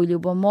zlobu i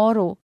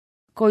ljubomoru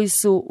koji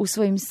su u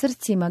svojim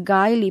srcima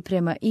gajili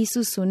prema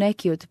Isusu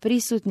neki od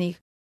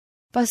prisutnih,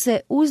 pa se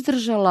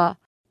uzdržala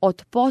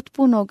od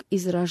potpunog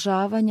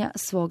izražavanja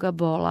svoga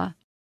bola.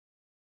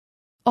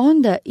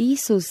 Onda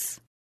Isus,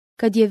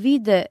 kad je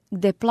vide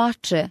gde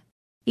plače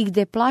i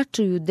gde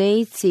plaču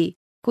judejci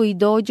koji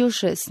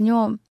dođoše s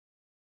njom,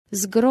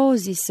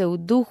 zgrozi se u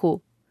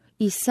duhu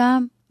i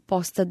sam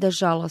postade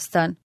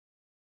žalostan.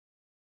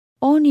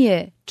 On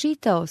je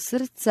čitao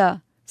srca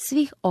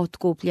svih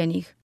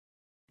otkupljenih.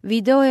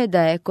 Video je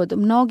da je kod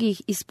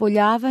mnogih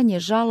ispoljavanje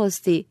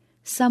žalosti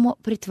samo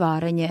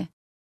pritvaranje.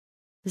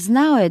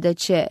 Znao je da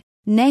će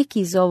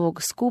neki iz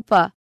ovog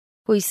skupa,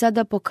 koji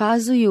sada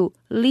pokazuju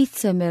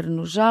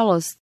licemernu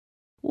žalost,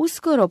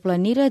 uskoro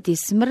planirati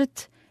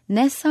smrt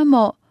ne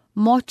samo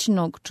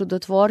moćnog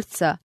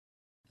čudotvorca,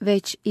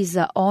 već i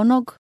za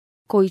onog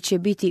koji će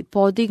biti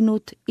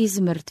podignut iz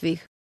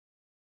mrtvih.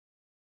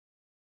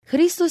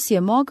 Hristos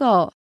je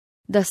mogao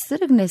da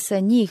strgne sa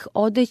njih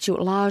odeću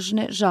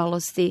lažne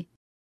žalosti,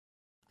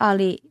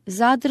 ali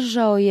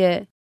zadržao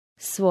je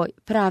svoj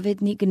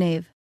pravedni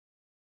gnev.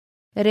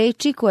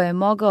 Reči koje je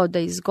mogao da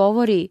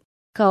izgovori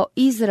kao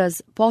izraz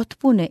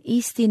potpune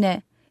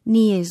istine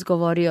nije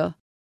izgovorio,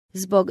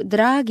 zbog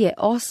drage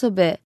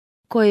osobe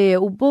koja je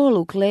u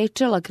bolu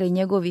klečala kraj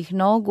njegovih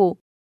nogu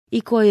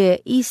i koja je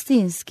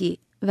istinski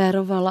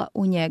verovala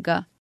u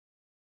njega.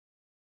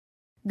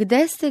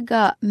 Gde ste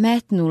ga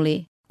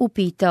metnuli?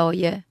 Upitao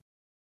je.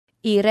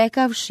 I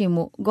rekavši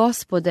mu,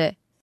 Gospode,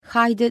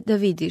 hajde da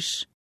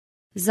vidiš.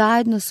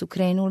 Zajedno su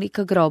krenuli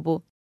ka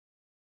grobu.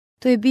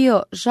 To je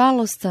bio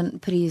žalostan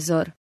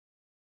prizor.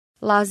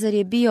 Lazar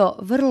je bio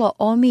vrlo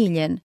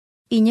omiljen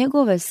i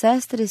njegove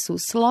sestre su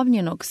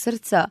slomljenog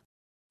srca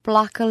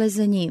plakale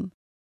za njim,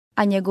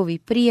 a njegovi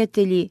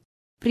prijatelji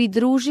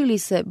pridružili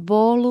se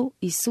bolu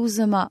i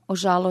suzama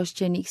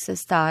ožalošćenih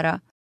sestara.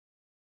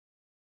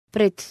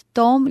 Pred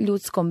tom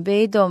ljudskom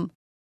bedom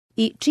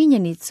i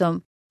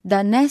činjenicom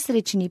da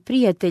nesrećni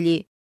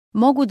prijatelji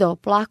mogu da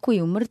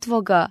oplakuju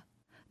mrtvoga,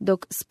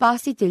 dok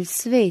Spasitelj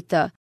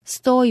sveta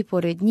stoji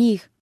pored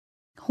njih,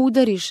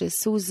 udariše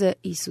suze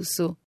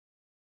Isusu.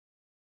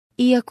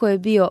 Iako je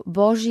bio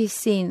Božji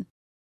sin,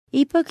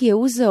 ipak je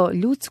uzeo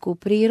ljudsku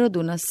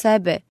prirodu na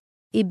sebe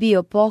i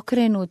bio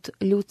pokrenut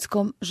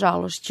ljudskom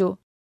žalošću.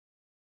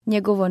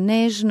 Njegovo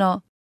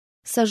nežno,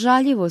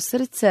 sažaljivo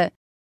srce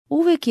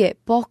uvek je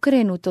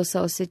pokrenuto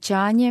sa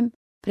osjećanjem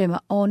prema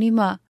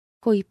onima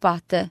koji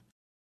pate.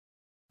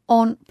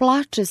 On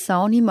plače sa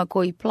onima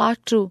koji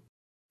plaču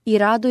i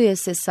raduje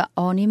se sa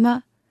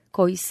onima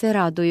koji se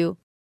raduju.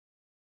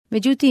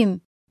 Međutim,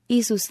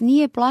 Isus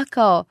nije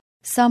plakao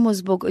samo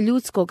zbog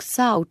ljudskog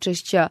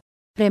saučešća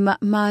prema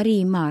Mariji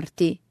i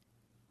Marti.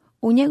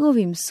 U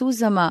njegovim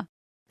suzama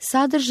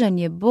sadržan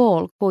je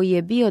bol koji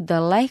je bio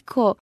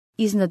daleko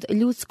iznad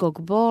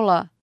ljudskog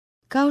bola,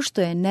 kao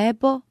što je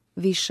nebo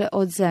više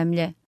od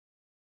zemlje.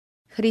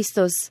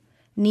 Hristos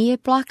nije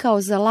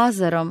plakao za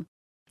Lazarom,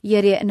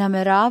 jer je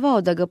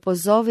nameravao da ga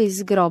pozove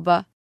iz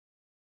groba.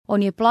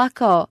 On je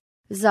plakao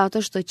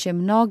zato što će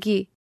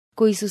mnogi,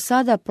 koji su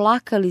sada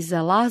plakali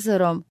za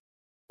Lazarom,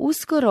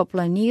 uskoro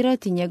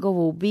planirati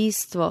njegovo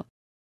ubistvo,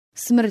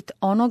 smrt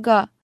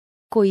onoga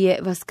koji je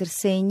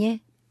vaskrsenje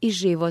i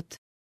život.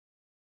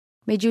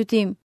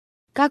 Međutim,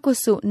 kako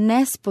su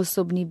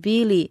nesposobni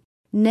bili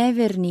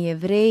neverni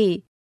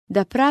Jevreji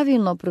da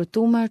pravilno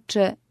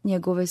protumače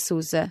njegove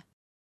suze.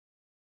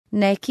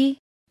 Neki,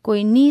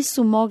 koji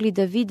nisu mogli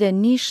da vide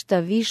ništa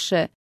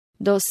više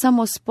do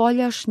samo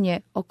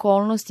spoljašnje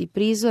okolnosti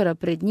prizora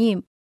pred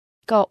njim,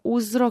 kao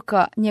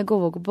uzroka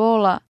njegovog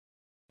bola,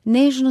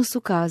 nežno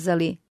su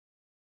kazali: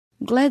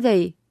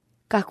 gledaj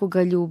kako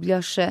ga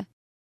ljubljaše.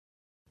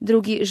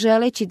 Drugi,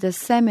 želeći da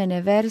seme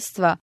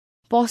neverstva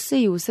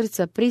poseju u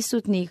srca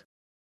prisutnih,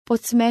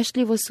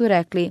 podsmešljivo su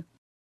rekli: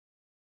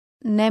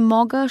 ne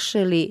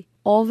mogaše li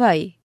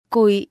ovaj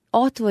koji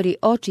otvori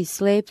oči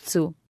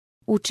slepcu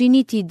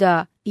učiniti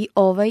da i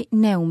ovaj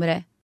ne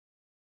umre?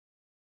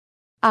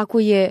 Ako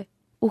je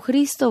u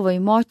Hristovoj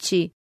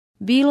moći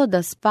bilo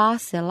da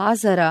spase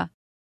Lazara,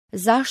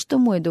 zašto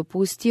mu je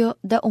dopustio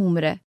da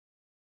umre?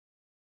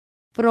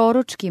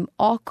 Proročkim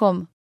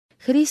okom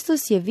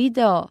Hristos je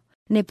video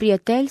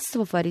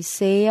neprijateljstvo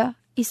fariseja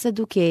i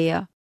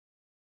sadukeja.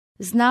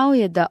 Znao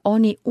je da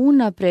oni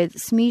unapred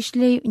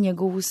smišljaju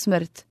njegovu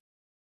smrt.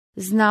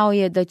 Znao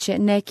je da će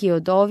neki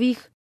od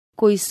ovih,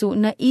 koji su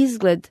na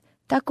izgled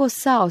tako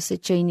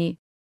saosećajni,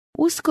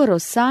 uskoro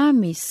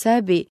sami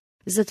sebi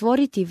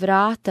zatvoriti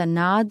vrata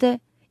nade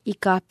i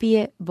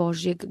kapije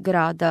Božjeg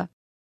grada.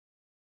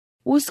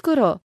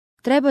 Uskoro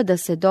treba da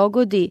se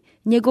dogodi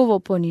njegovo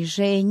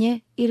poniženje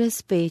i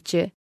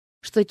raspeće,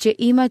 što će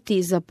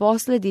imati za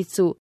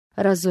posljedicu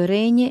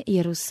razorenje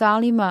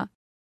Jerusalima,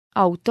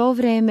 a u to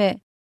vreme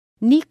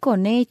niko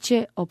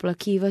neće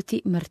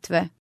oplakivati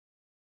mrtve.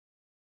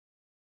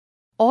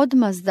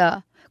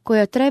 Odmazda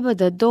koja treba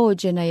da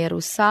dođe na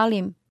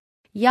Jerusalim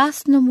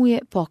jasno mu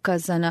je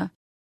pokazana.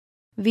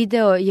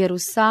 Video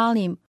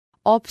Jerusalim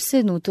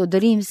opsednut od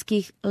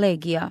rimskih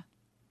legija.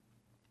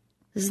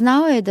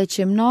 Znao je da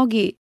će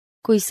mnogi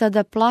koji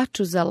sada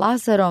plaču za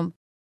Lazarom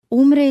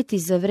umreti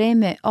za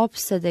vreme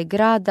opsade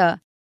grada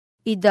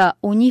i da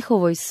u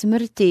njihovoj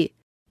smrti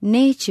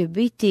neće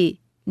biti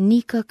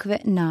nikakve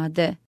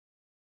nade.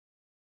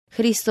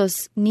 Hristos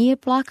nije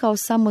plakao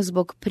samo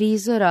zbog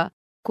prizora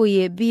koji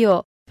je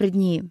bio pred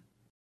njim.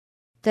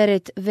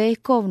 Teret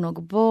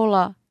vekovnog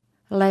bola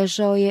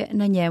ležao je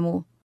na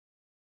njemu.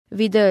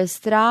 Video je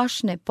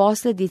strašne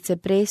posljedice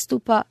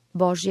prestupa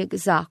Božjeg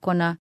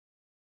zakona.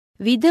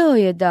 Video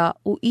je da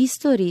u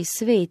istoriji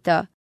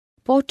sveta,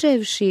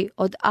 počevši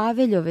od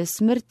Aveljove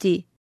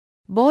smrti,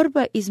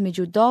 borba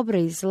između dobra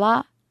i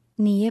zla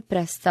nije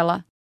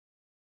prestala.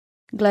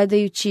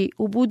 Gledajući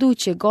u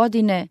buduće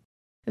godine,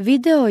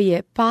 video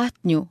je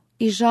patnju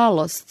i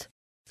žalost,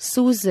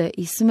 suze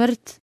i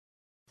smrt,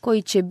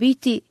 koji će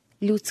biti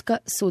ljudska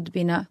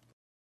sudbina.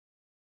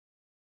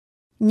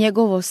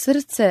 Njegovo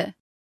srce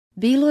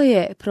bilo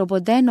je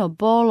probodeno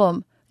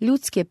bolom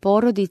ljudske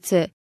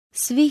porodice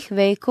svih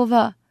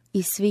vekova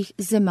i svih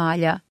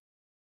zemalja.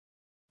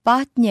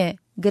 Patnje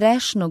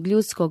grešnog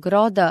ljudskog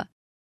roda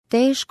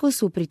teško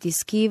su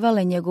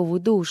pritiskivale njegovu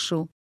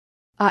dušu,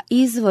 a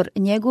izvor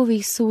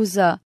njegovih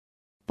suza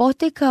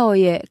potekao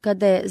je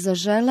kada je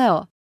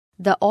zaželeo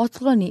da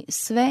otkloni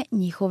sve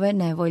njihove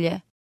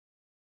nevolje.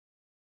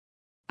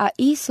 A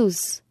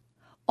Isus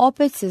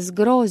opet se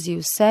zgrozi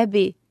u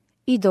sebi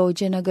i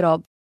dođe na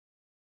grob.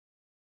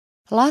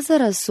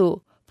 Lazara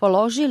su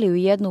položili u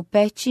jednu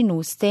pećinu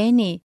u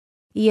steni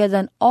i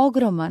jedan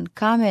ogroman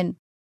kamen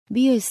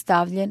bio je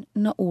stavljen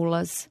na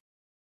ulaz.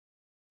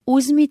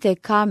 Uzmite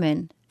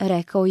kamen,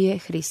 rekao je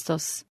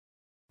Hristos.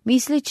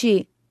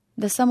 Misleći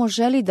da samo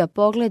želi da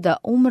pogleda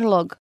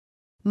umrlog,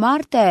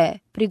 Marta je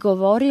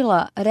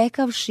prigovorila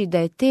rekavši da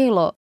je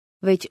telo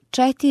već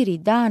 4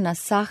 dana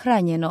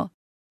sahranjeno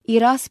i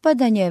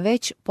raspadanje je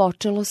već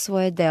počelo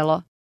svoje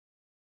delo.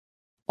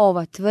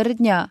 Ova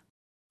tvrdnja,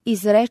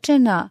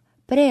 izrečena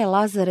pre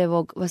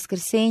Lazarevog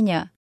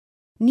vaskrsenja,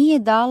 nije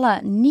dala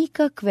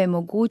nikakve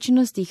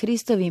mogućnosti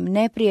Hristovim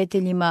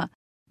neprijateljima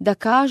da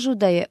kažu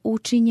da je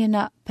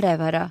učinjena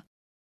prevara.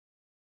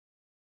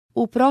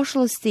 U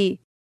prošlosti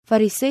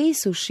fariseji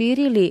su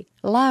širili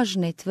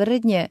lažne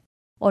tvrdnje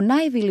o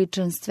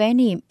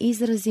najveličanstvenijim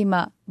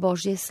izrazima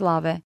Božje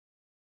slave.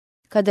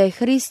 Kada je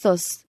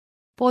Hristos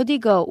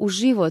podigao u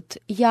život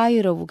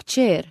Jairovu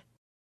kćer,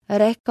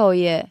 rekao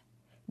je: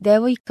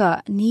 devojka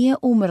nije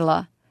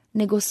umrla,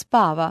 nego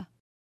spava.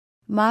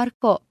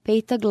 Marko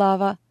 5.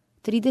 glava,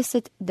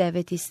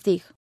 39.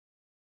 stih.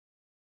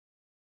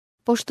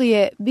 Pošto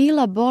je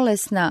bila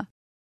bolesna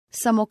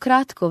samo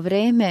kratko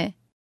vreme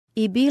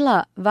i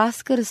bila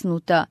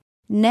vaskrsnuta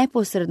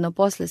neposredno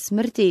posle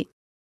smrti,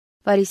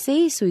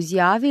 fariseji su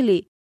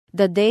izjavili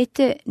da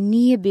dete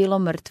nije bilo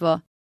mrtvo,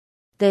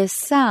 da je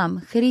sam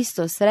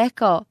Hristos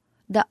rekao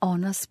da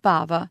ona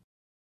spava.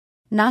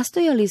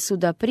 Nastojali su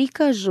da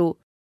prikažu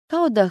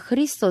kao da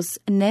Hristos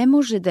ne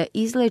može da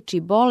izleči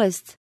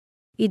bolest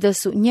i da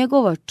su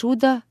njegova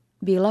čuda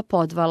bila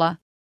podvala.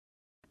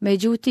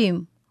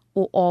 Međutim,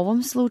 u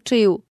ovom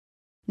slučaju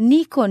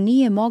niko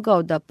nije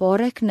mogao da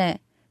porekne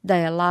da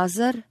je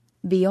Lazar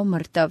bio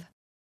mrtav.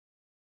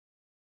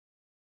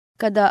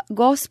 Kada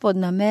Gospod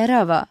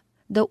namerava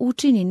da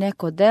učini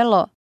neko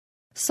delo,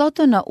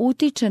 Sotona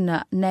utiče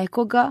na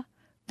nekoga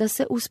da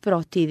se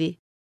usprotivi.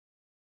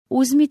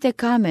 Uzmite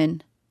kamen,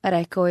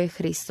 rekao je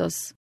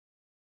Hristos.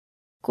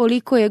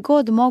 Koliko je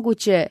god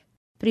moguće,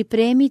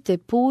 pripremite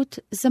put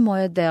za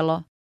moje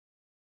delo.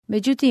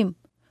 Međutim,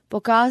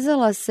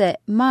 pokazala se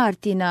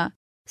Martina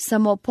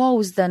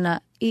samopouzdana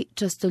i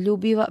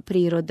častoljubiva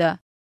priroda.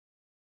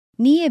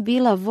 Nije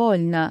bila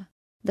voljna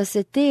da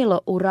se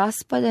telo u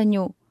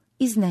raspadanju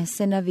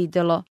iznese na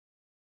videlo.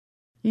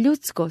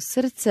 Ljudsko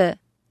srce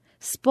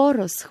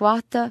sporo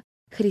shvata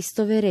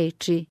Hristove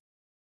reči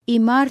i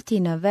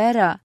Martina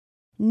vera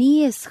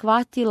nije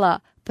shvatila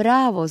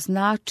pravo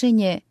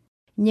značenje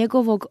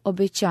njegovog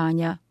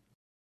obećanja.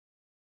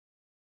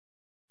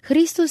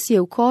 Hristos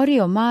je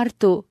ukorio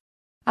Martu,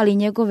 ali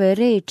njegove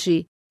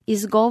reči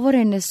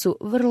izgovorene su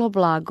vrlo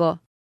blago.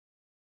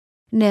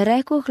 Ne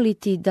rekoh li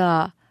ti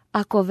da,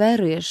 ako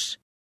veruješ,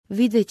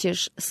 vidjet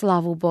ćeš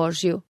slavu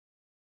Božju?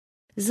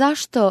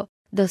 Zašto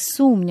da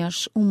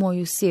sumnjaš u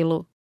moju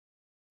silu?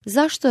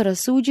 Zašto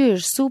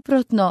rasuđuješ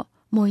suprotno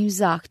mojim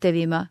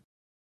zahtevima?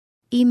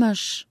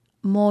 Imaš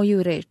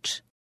moju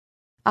reč.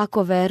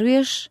 Ako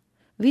veruješ,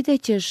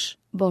 vidjet ćeš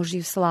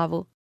Božju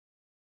slavu.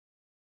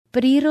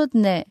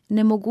 Prirodne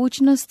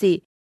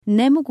nemogućnosti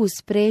ne mogu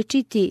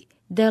sprečiti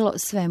delo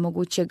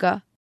svemogućega.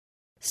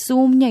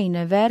 Sumnja i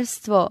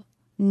neverstvo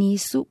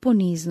nisu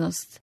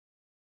poniznost.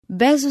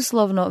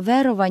 Bezuslovno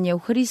verovanje u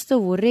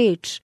Hristovu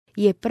reč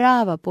je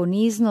prava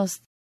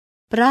poniznost,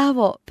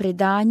 pravo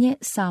predanje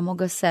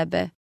samoga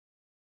sebe.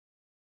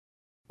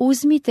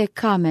 Uzmite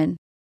kamen.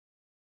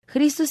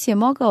 Hristos je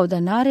mogao da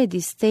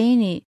naredi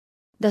steni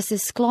da se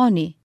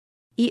skloni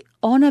i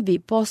ona bi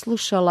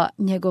poslušala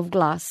njegov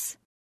glas.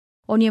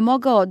 On je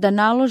mogao da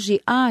naloži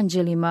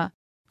anđelima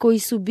koji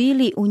su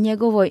bili u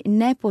njegovoj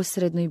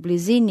neposrednoj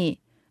blizini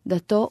da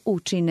to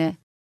učine.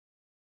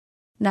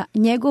 Na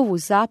njegovu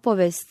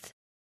zapovest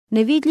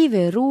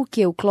nevidljive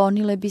ruke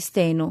uklonile bi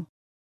stenu.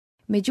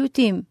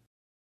 Međutim,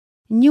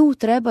 nju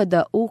treba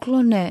da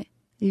uklone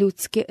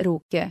ljudske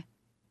ruke.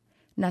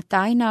 Na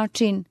taj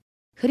način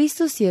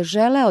Hristos je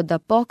želeo da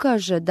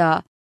pokaže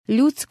da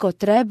ljudsko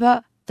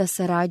treba da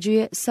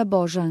sarađuje sa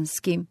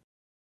božanskim.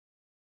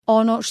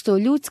 Ono što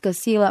ljudska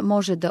sila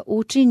može da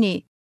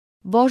učini,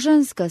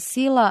 božanska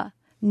sila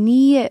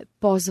nije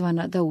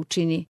pozvana da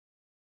učini.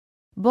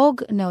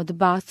 Bog ne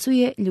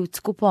odbacuje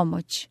ljudsku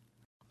pomoć.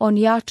 On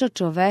jača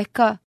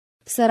čoveka,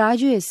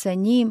 sarađuje sa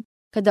njim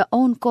kada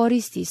on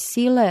koristi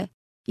sile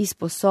i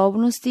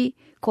sposobnosti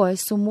koje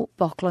su mu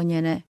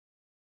poklonjene.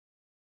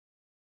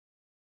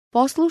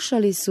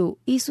 Poslušali su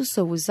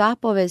Isusovu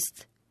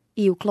zapovest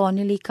i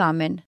uklonili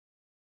kamen.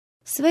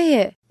 Sve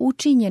je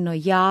učinjeno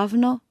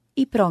javno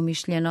i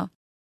promišljeno.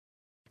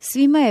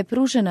 Svima je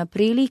pružena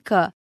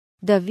prilika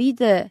da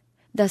vide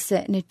da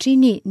se ne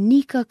čini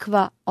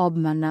nikakva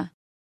obmana.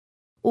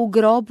 U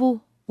grobu,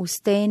 u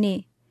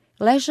steni,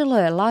 ležalo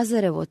je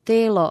Lazarevo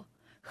telo,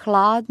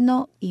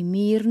 hladno i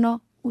mirno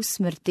u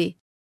smrti.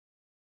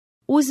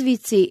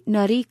 Uzvici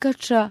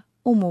narikača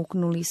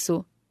umuknuli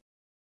su.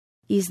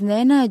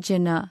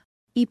 Iznenađena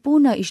i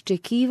puna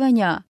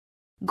iščekivanja,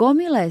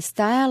 gomila je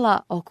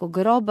stajala oko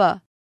groba,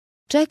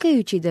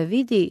 čekajući da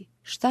vidi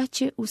šta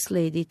će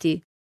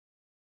uslediti.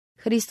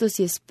 Hristos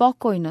je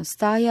spokojno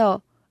stajao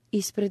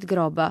ispred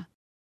groba.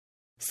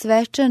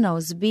 Svečana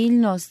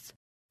ozbiljnost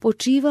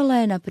počivala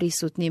je na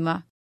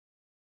prisutnima.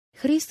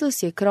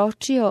 Hristos je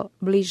kročio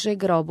bliže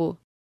grobu.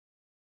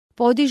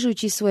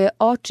 Podižući svoje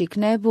oči k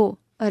nebu,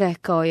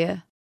 rekao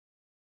je: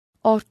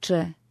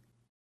 Oče,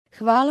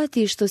 hvala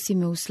ti što si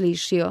me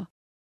uslišio.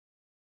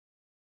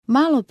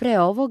 Malo pre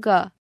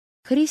ovoga,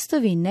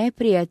 Hristovi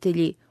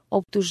neprijatelji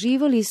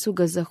optuživali su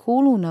ga za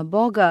hulu na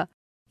Boga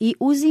i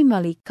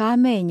uzimali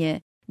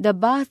kamenje da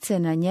bace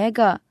na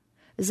njega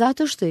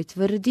zato što je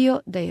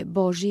tvrdio da je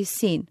Božji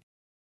sin.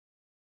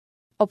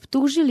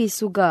 Optužili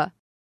su ga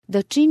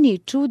da čini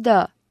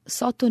čuda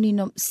s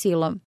Otoninom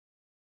silom.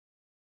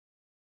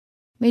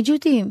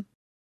 Međutim,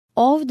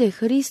 ovde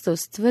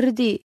Hristos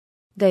tvrdi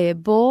da je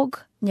Bog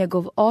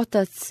njegov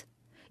otac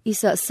i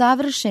sa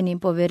savršenim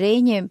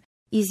poverenjem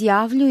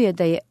izjavljuje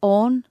da je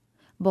on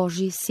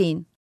Božji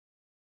sin.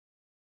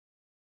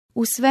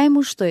 U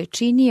svemu što je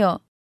činio,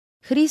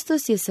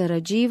 Hristos je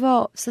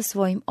sarađivao sa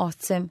svojim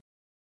ocem.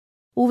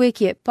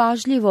 Uvek je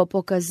pažljivo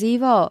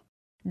pokazivao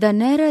da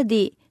ne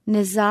radi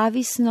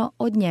nezavisno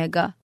od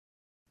njega,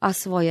 a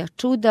svoja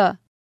čuda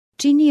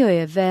činio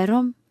je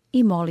verom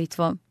i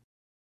molitvom.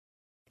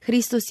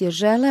 Hristos je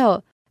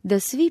želeo da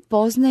svi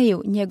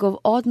poznaju njegov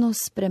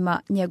odnos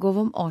prema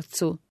njegovom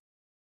ocu.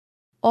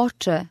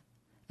 Oče,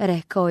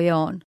 rekao je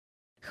on,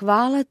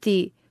 hvala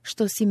ti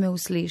što si me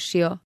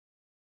uslišio.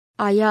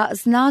 A ja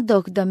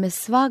znadoh da me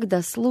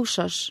svagda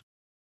slušaš,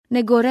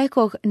 nego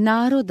rekoh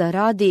naroda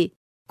radi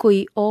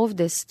koji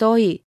ovde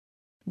stoji,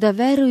 da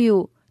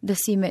veruju da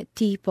si me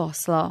ti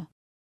poslao.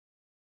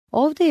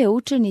 Ovde je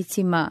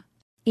učenicima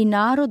i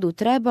narodu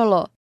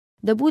trebalo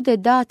da bude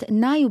dat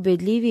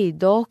najubedljiviji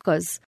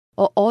dokaz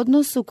o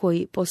odnosu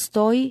koji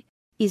postoji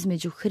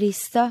između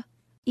Hrista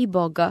i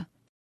Boga.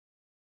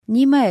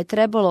 Njima je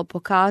trebalo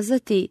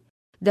pokazati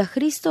da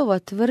Hristova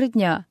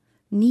tvrdnja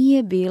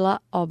nije bila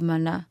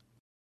obmana.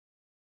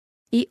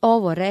 I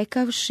ovo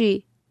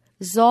rekavši,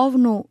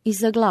 zovnu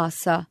iza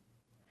glasa: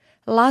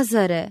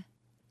 Lazare,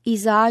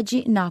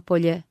 izađi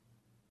napolje.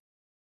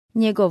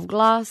 Njegov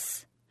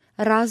glas,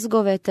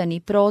 razgovetan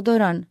i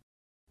prodoran,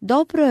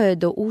 dopro je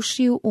do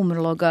ušiju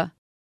umrloga.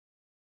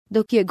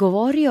 Dok je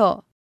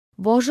govorio,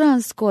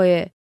 božansko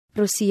je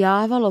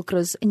prosijavalo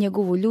kroz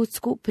njegovu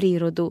ljudsku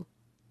prirodu.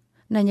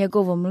 Na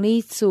njegovom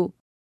licu,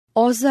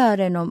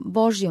 ozarenom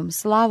Božjom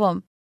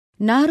slavom,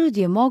 narod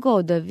je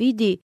mogao da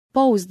vidi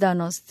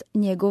pouzdanost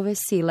njegove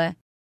sile.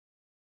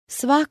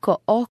 Svako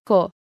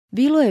oko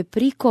bilo je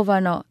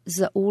prikovano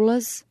za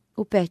ulaz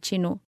u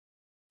pećinu.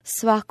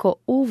 Svako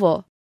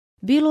uvo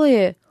bilo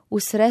je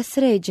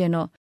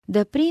usresređeno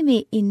da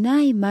primi i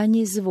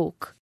najmanji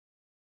zvuk.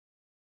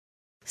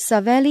 Sa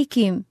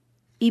velikim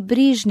i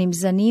brižnim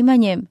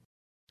zanimanjem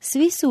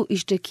svi su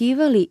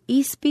iščekivali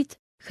ispit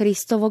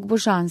Hristovog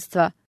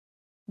božanstva,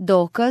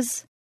 dokaz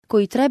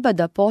koji treba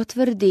da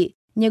potvrdi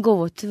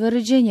njegovo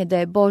tvrđenje da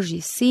je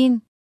Božji sin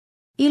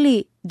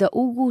ili da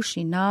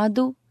uguši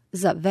nadu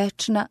za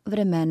večna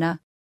vremena.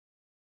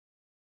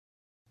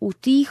 U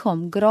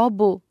tihom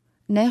grobu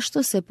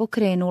nešto se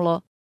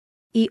pokrenulo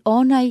i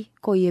onaj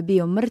koji je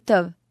bio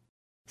mrtav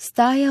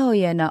stajao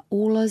je na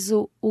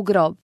ulazu u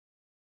grob.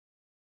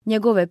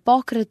 Njegove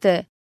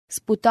pokrete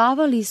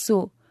sputavali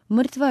su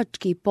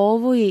mrtvački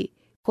povoji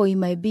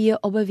kojima je bio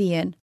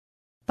obavijen,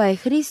 pa je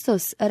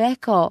Hristos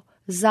rekao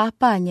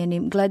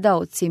zapanjenim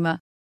gledaocima: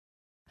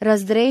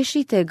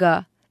 razdrešite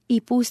ga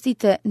i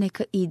pustite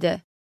neka ide.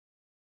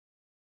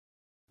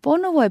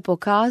 Ponovo je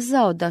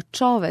pokazao da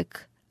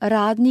čovek,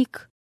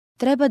 radnik,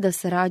 treba da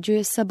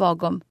sarađuje sa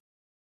Bogom.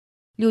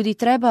 Ljudi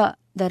treba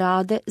da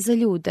rade za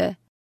ljude.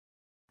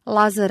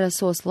 Lazara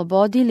su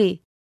oslobodili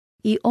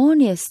i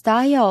on je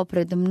stajao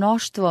pred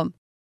mnoštvom,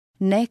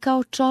 ne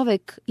kao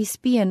čovek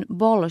ispijen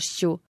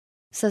bolešću,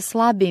 sa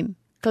slabim,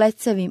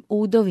 klecavim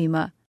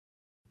udovima,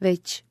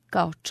 već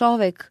kao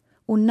čovek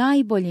u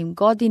najboljim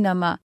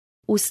godinama,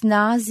 u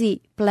snazi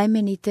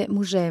plemenite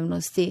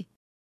muževnosti.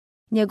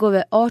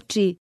 Njegove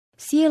oči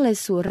sijele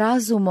su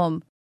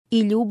razumom i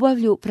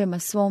ljubavlju prema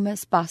svome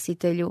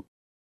Spasitelju.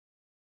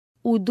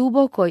 U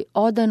dubokoj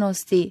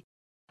odanosti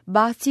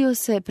bacio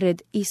se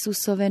pred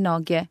Isusove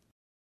noge.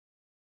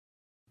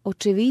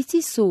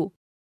 Očevici su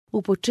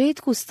u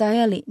početku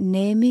stajali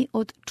nemi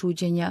od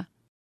čuđenja.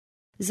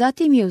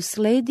 Zatim je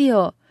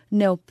usledio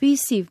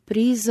neopisiv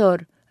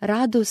prizor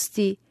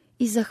radosti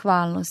i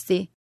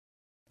zahvalnosti.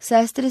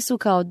 Sestre su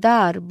kao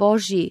dar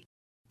Božji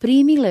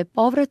primile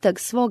povratak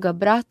svoga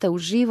brata u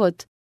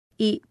život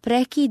i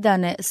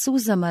prekidane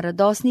suzama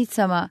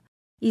radosnicama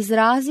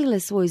izrazile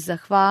svoju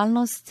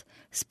zahvalnost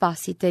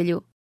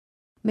Spasitelju.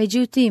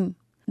 Međutim,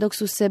 dok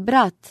su se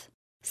brat,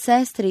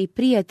 sestre i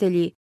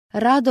prijatelji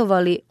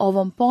radovali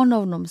ovom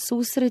ponovnom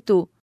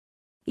susretu,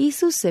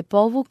 Isus se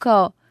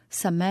povukao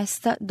sa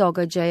mesta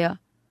događaja.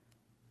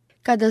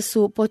 Kada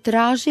su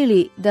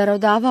potražili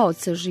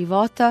darodavaoca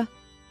života,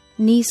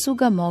 nisu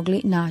ga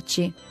mogli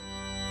naći.